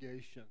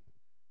congregation.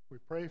 We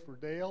pray for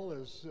Dale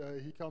as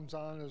he comes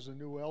on as a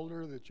new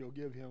elder, that you'll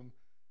give him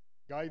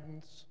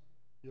guidance,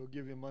 you'll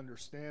give him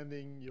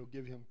understanding, you'll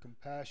give him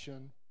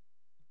compassion,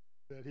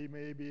 that he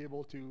may be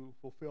able to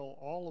fulfill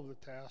all of the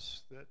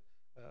tasks that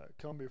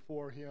come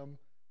before him.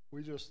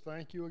 We just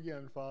thank you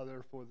again,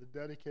 Father, for the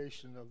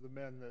dedication of the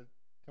men that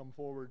come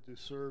forward to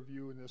serve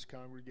you in this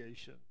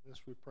congregation. This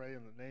we pray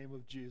in the name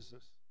of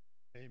Jesus.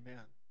 Amen.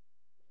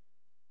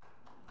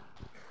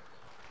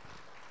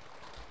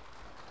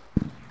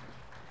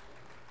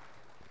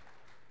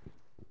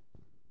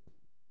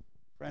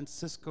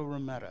 Francisco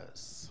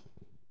Ramirez.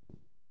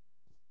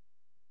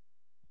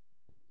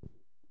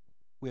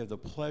 We have the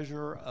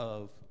pleasure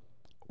of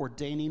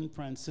ordaining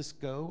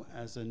Francisco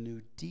as a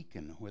new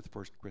deacon with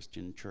First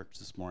Christian Church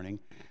this morning.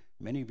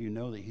 Many of you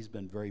know that he's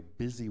been very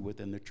busy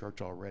within the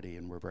church already,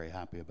 and we're very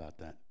happy about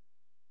that.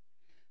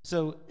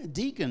 So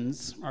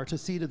deacons are to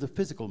see to the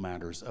physical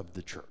matters of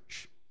the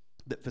church,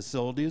 that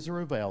facilities are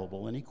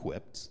available and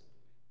equipped,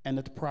 and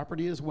that the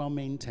property is well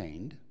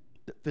maintained,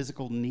 that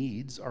physical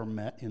needs are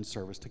met in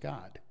service to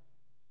God.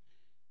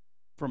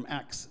 From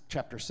Acts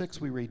chapter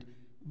 6, we read,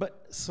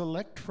 "But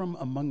select from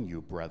among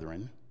you,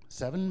 brethren,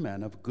 7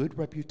 men of good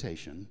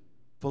reputation,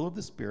 full of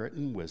the Spirit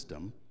and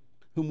wisdom,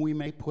 whom we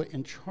may put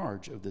in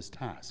charge of this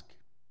task.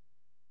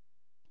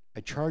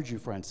 I charge you,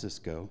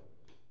 Francisco,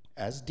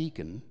 as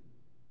deacon,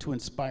 to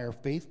inspire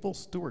faithful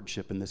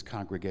stewardship in this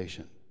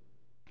congregation.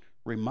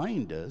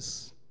 Remind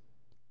us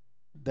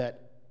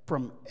that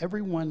from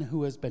everyone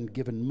who has been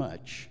given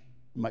much,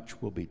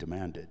 much will be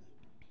demanded.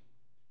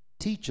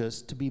 Teach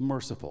us to be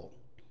merciful.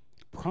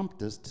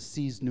 Prompt us to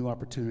seize new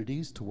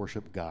opportunities to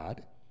worship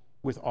God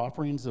with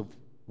offerings of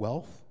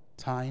wealth,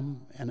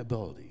 time, and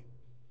ability.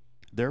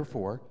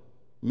 Therefore,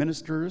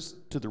 ministers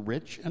to the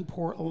rich and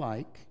poor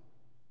alike,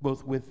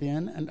 both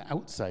within and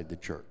outside the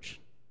church.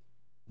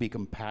 Be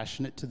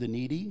compassionate to the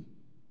needy,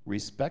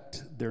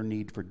 respect their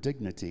need for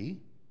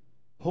dignity,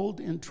 hold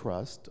in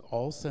trust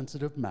all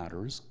sensitive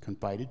matters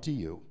confided to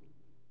you,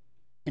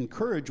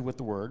 encourage with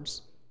the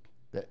words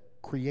that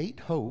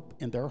create hope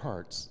in their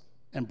hearts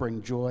and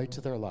bring joy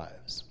to their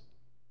lives.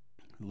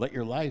 Let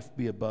your life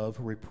be above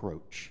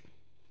reproach.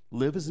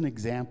 Live as an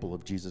example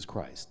of Jesus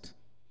Christ.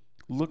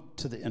 Look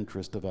to the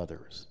interest of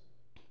others.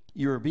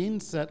 You are being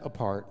set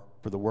apart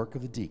for the work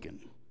of the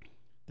deacon.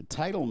 The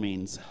title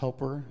means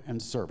helper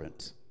and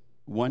servant,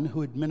 one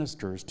who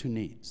administers to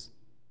needs.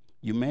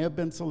 You may have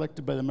been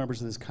selected by the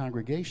members of this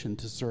congregation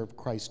to serve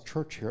Christ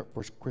Church here at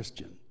First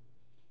Christian.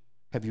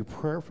 Have you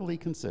prayerfully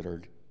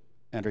considered,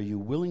 and are you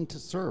willing to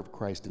serve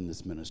Christ in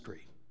this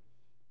ministry?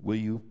 Will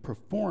you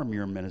perform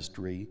your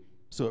ministry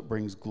so it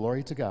brings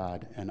glory to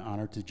God and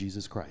honor to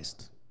Jesus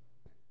Christ?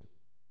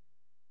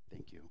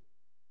 Thank you.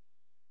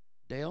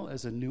 Dale,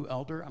 as a new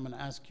elder, I'm going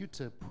to ask you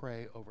to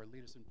lead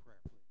us in prayer,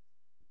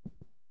 please.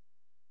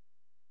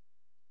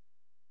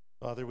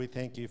 Father, we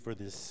thank you for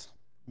this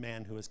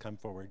man who has come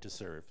forward to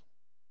serve.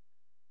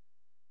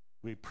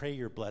 We pray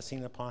your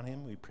blessing upon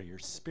him. We pray your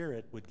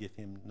Spirit would give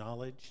him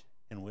knowledge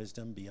and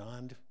wisdom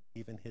beyond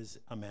even his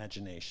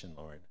imagination,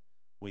 Lord.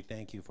 We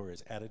thank you for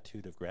his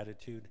attitude of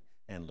gratitude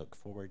and look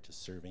forward to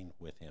serving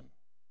with him.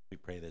 We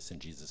pray this in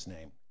Jesus'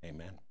 name.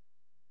 Amen.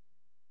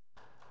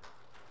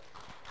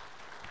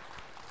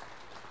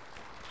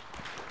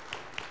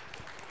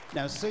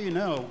 Now, so you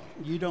know,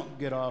 you don't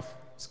get off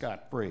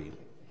scot-free,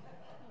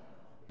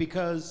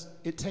 because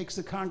it takes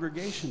a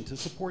congregation to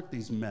support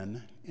these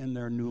men in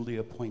their newly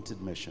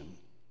appointed mission.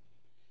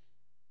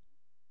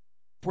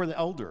 For the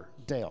elder,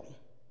 Dale,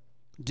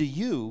 do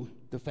you,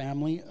 the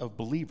family of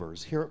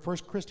believers here at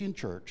First Christian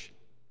Church,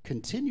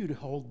 continue to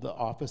hold the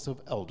office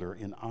of elder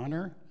in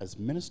honor as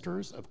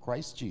ministers of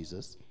Christ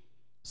Jesus,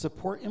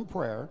 support in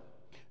prayer,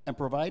 and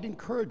provide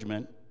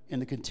encouragement in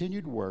the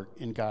continued work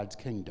in God's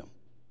kingdom?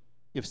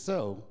 If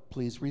so,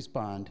 please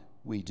respond,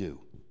 we do.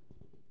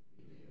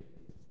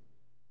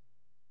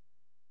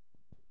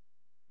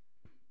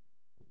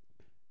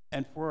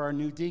 And for our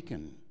new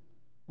deacon,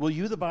 will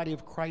you, the body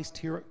of Christ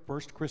here at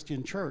First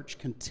Christian Church,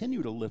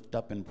 continue to lift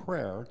up in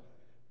prayer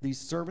these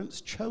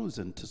servants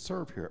chosen to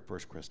serve here at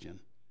First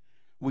Christian?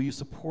 Will you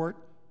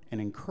support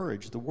and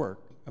encourage the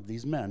work of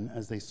these men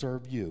as they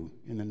serve you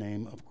in the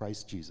name of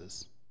Christ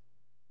Jesus?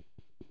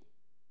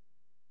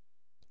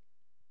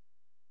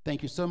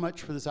 Thank you so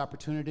much for this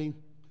opportunity.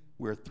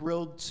 We're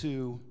thrilled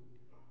to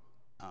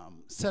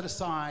set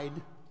aside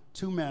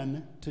 2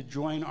 men to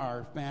join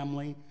our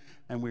family,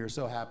 and we are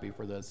so happy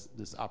for this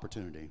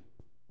opportunity.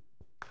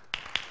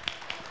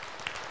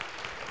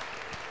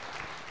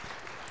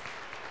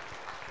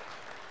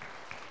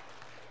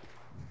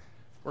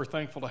 We're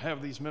thankful to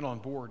have these men on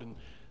board and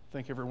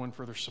thank everyone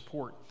for their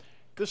support.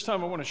 This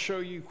time I want to show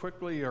you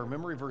quickly our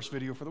memory verse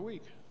video for the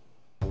week.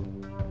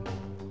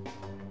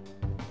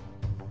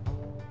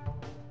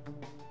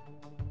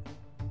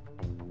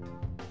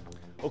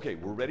 Okay,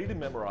 we're ready to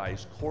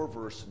memorize core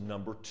verse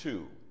number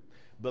 2.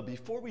 But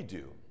before we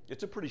do,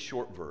 it's a pretty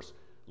short verse.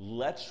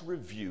 Let's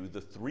review the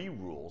 3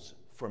 rules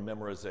for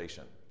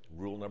memorization.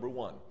 Rule number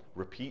 1,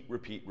 repeat,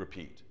 repeat,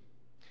 repeat.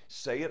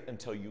 Say it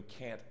until you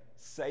can't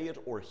say it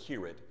or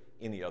hear it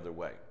any other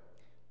way.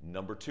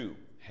 Number 2,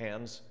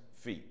 hands,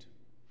 feet.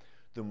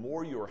 The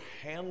more your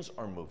hands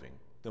are moving,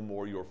 the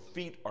more your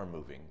feet are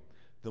moving,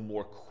 the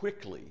more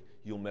quickly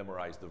you'll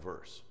memorize the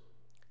verse.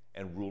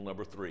 And rule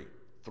number 3,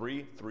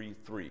 3, 3,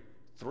 3.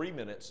 3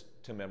 minutes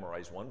to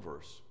memorize 1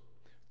 verse,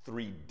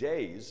 3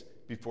 days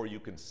before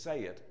you can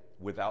say it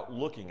without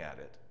looking at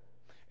it,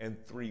 and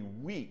 3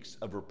 weeks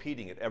of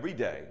repeating it every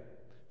day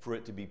for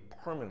it to be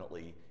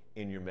permanently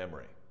in your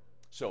memory.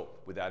 So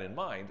with that in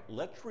mind,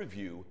 let's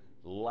review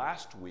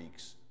last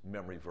week's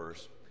memory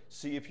verse,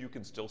 see if you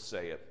can still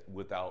say it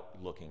without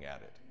looking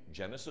at it.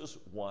 Genesis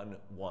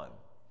 1:1.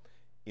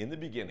 In the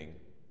beginning,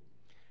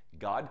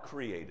 God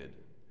created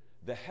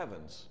the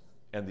heavens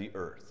and the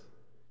earth.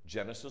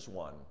 Genesis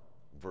 1,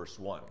 verse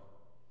 1.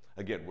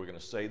 Again, we're going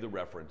to say the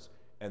reference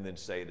and then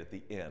say it at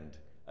the end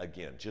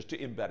again, just to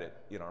embed it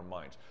in our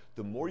minds.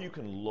 The more you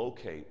can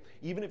locate,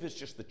 even if it's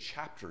just the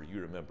chapter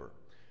you remember,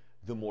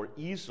 the more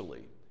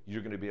easily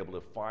you're going to be able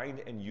to find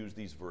and use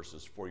these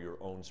verses for your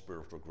own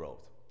spiritual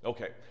growth.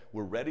 Okay,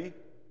 we're ready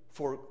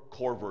for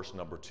core verse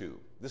number 2.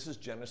 This is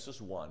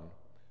Genesis 1,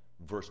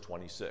 verse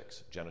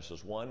 26.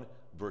 Genesis 1,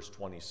 verse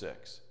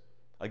 26.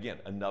 Again,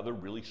 another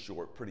really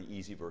short, pretty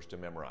easy verse to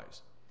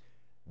memorize.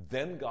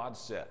 Then God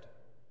said,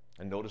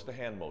 and notice the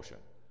hand motion.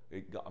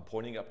 I'm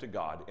pointing up to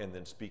God and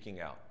then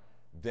speaking out.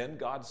 Then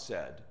God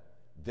said,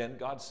 then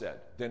God said,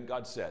 then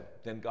God said,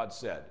 then God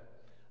said,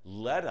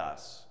 let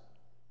us,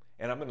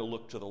 and I'm going to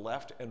look to the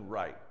left and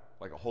right,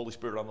 like a Holy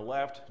Spirit on the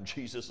left,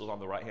 Jesus is on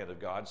the right hand of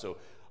God. So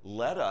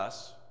let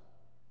us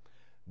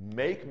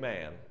make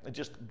man, and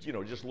just a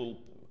little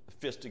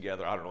fist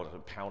together, I don't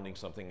know, pounding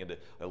something into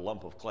a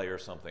lump of clay or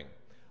something.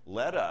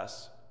 Let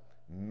us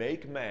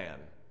make man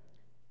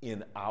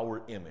in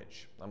our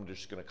image. I'm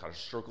just going to kind of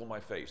circle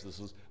my face. This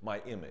is my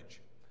image,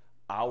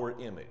 our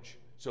image.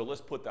 So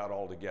let's put that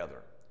all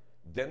together.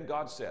 Then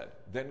God said,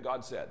 then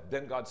God said,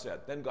 then God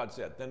said, then God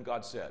said, then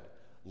God said,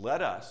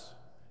 let us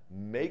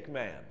make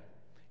man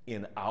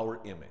in our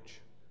image.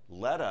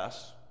 Let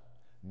us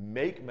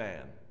make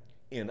man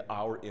in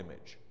our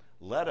image.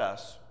 Let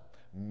us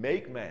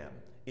make man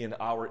in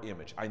our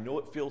image. I know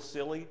it feels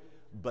silly,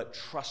 but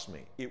trust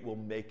me, it will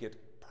make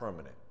it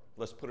permanent.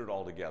 Let's put it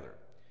all together.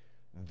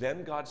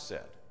 Then God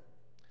said,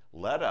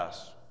 let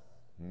us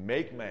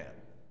make man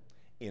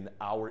in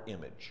our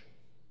image.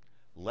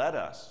 Let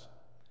us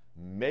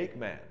make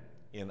man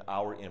in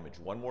our image.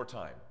 One more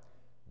time.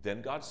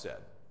 Then God said,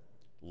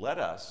 let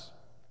us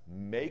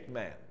make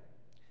man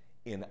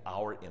in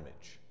our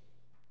image.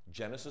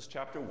 Genesis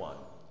chapter 1,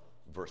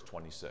 verse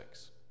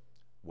 26.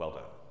 Well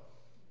done.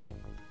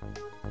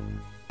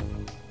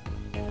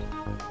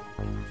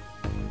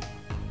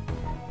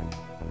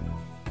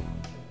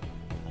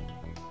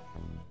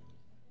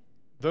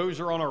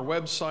 Those are on our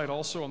website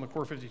also on the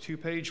Core 52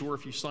 page, or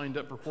if you signed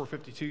up for Core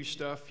 52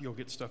 stuff, you'll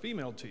get stuff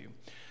emailed to you.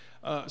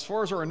 As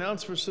far as our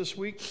announcements this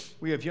week,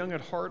 we have Young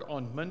at Heart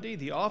on Monday.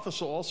 The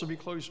office will also be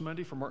closed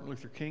Monday for Martin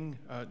Luther King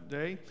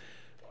Day.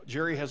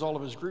 Jerry has all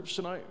of his groups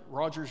tonight.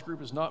 Roger's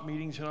group is not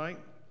meeting tonight.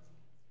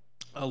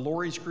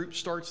 Lori's group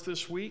starts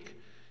this week,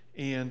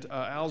 and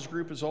Al's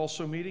group is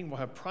also meeting. We'll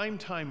have prime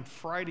time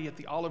Friday at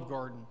the Olive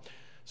Garden.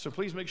 So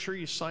please make sure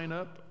you sign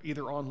up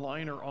either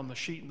online or on the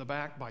sheet in the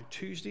back by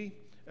Tuesday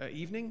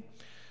evening.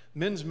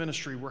 Men's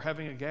ministry, we're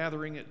having a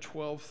gathering at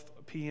 12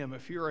 p.m.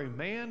 If you're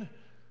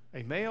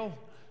a male,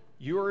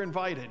 you are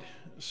invited.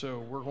 So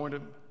we're going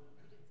to,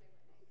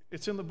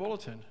 it's in the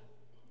bulletin.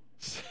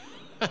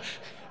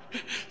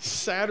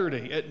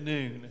 Saturday at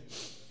noon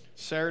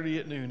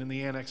in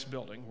the Annex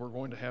building. We're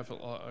going to have,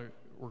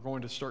 we're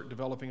going to start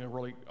developing a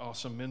really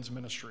awesome men's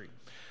ministry.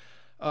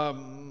 Let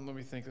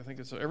me think. I think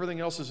it's everything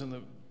else is in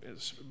the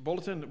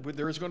bulletin.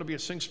 There is going to be a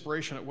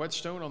Singspiration at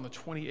Whetstone on the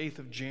 28th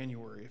of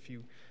January, if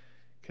you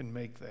can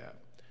make that.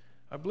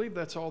 I believe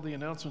that's all the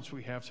announcements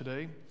we have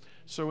today.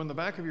 So in the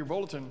back of your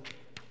bulletin,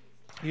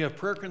 you have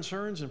prayer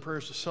concerns and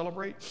prayers to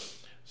celebrate.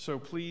 So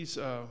please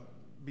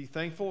be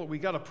thankful. We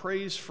got a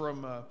praise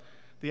from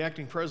the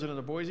acting president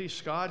of Boise,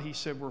 Scott. He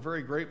said, we're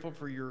very grateful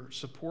for your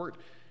support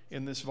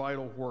in this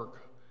vital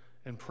work,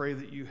 and pray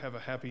that you have a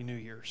happy new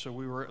year. So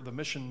the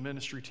mission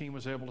ministry team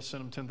was able to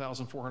send them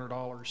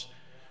 $10,400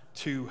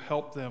 to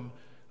help them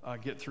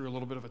get through a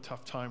little bit of a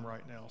tough time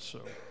right now.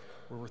 So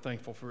we're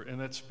thankful for it, and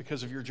that's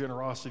because of your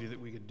generosity that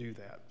we could do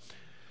that.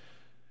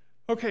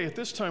 Okay, at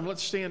this time,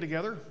 let's stand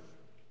together,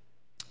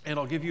 and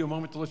I'll give you a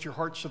moment to lift your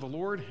hearts to the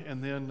Lord,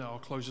 and then I'll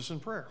close us in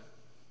prayer.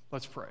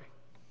 Let's pray.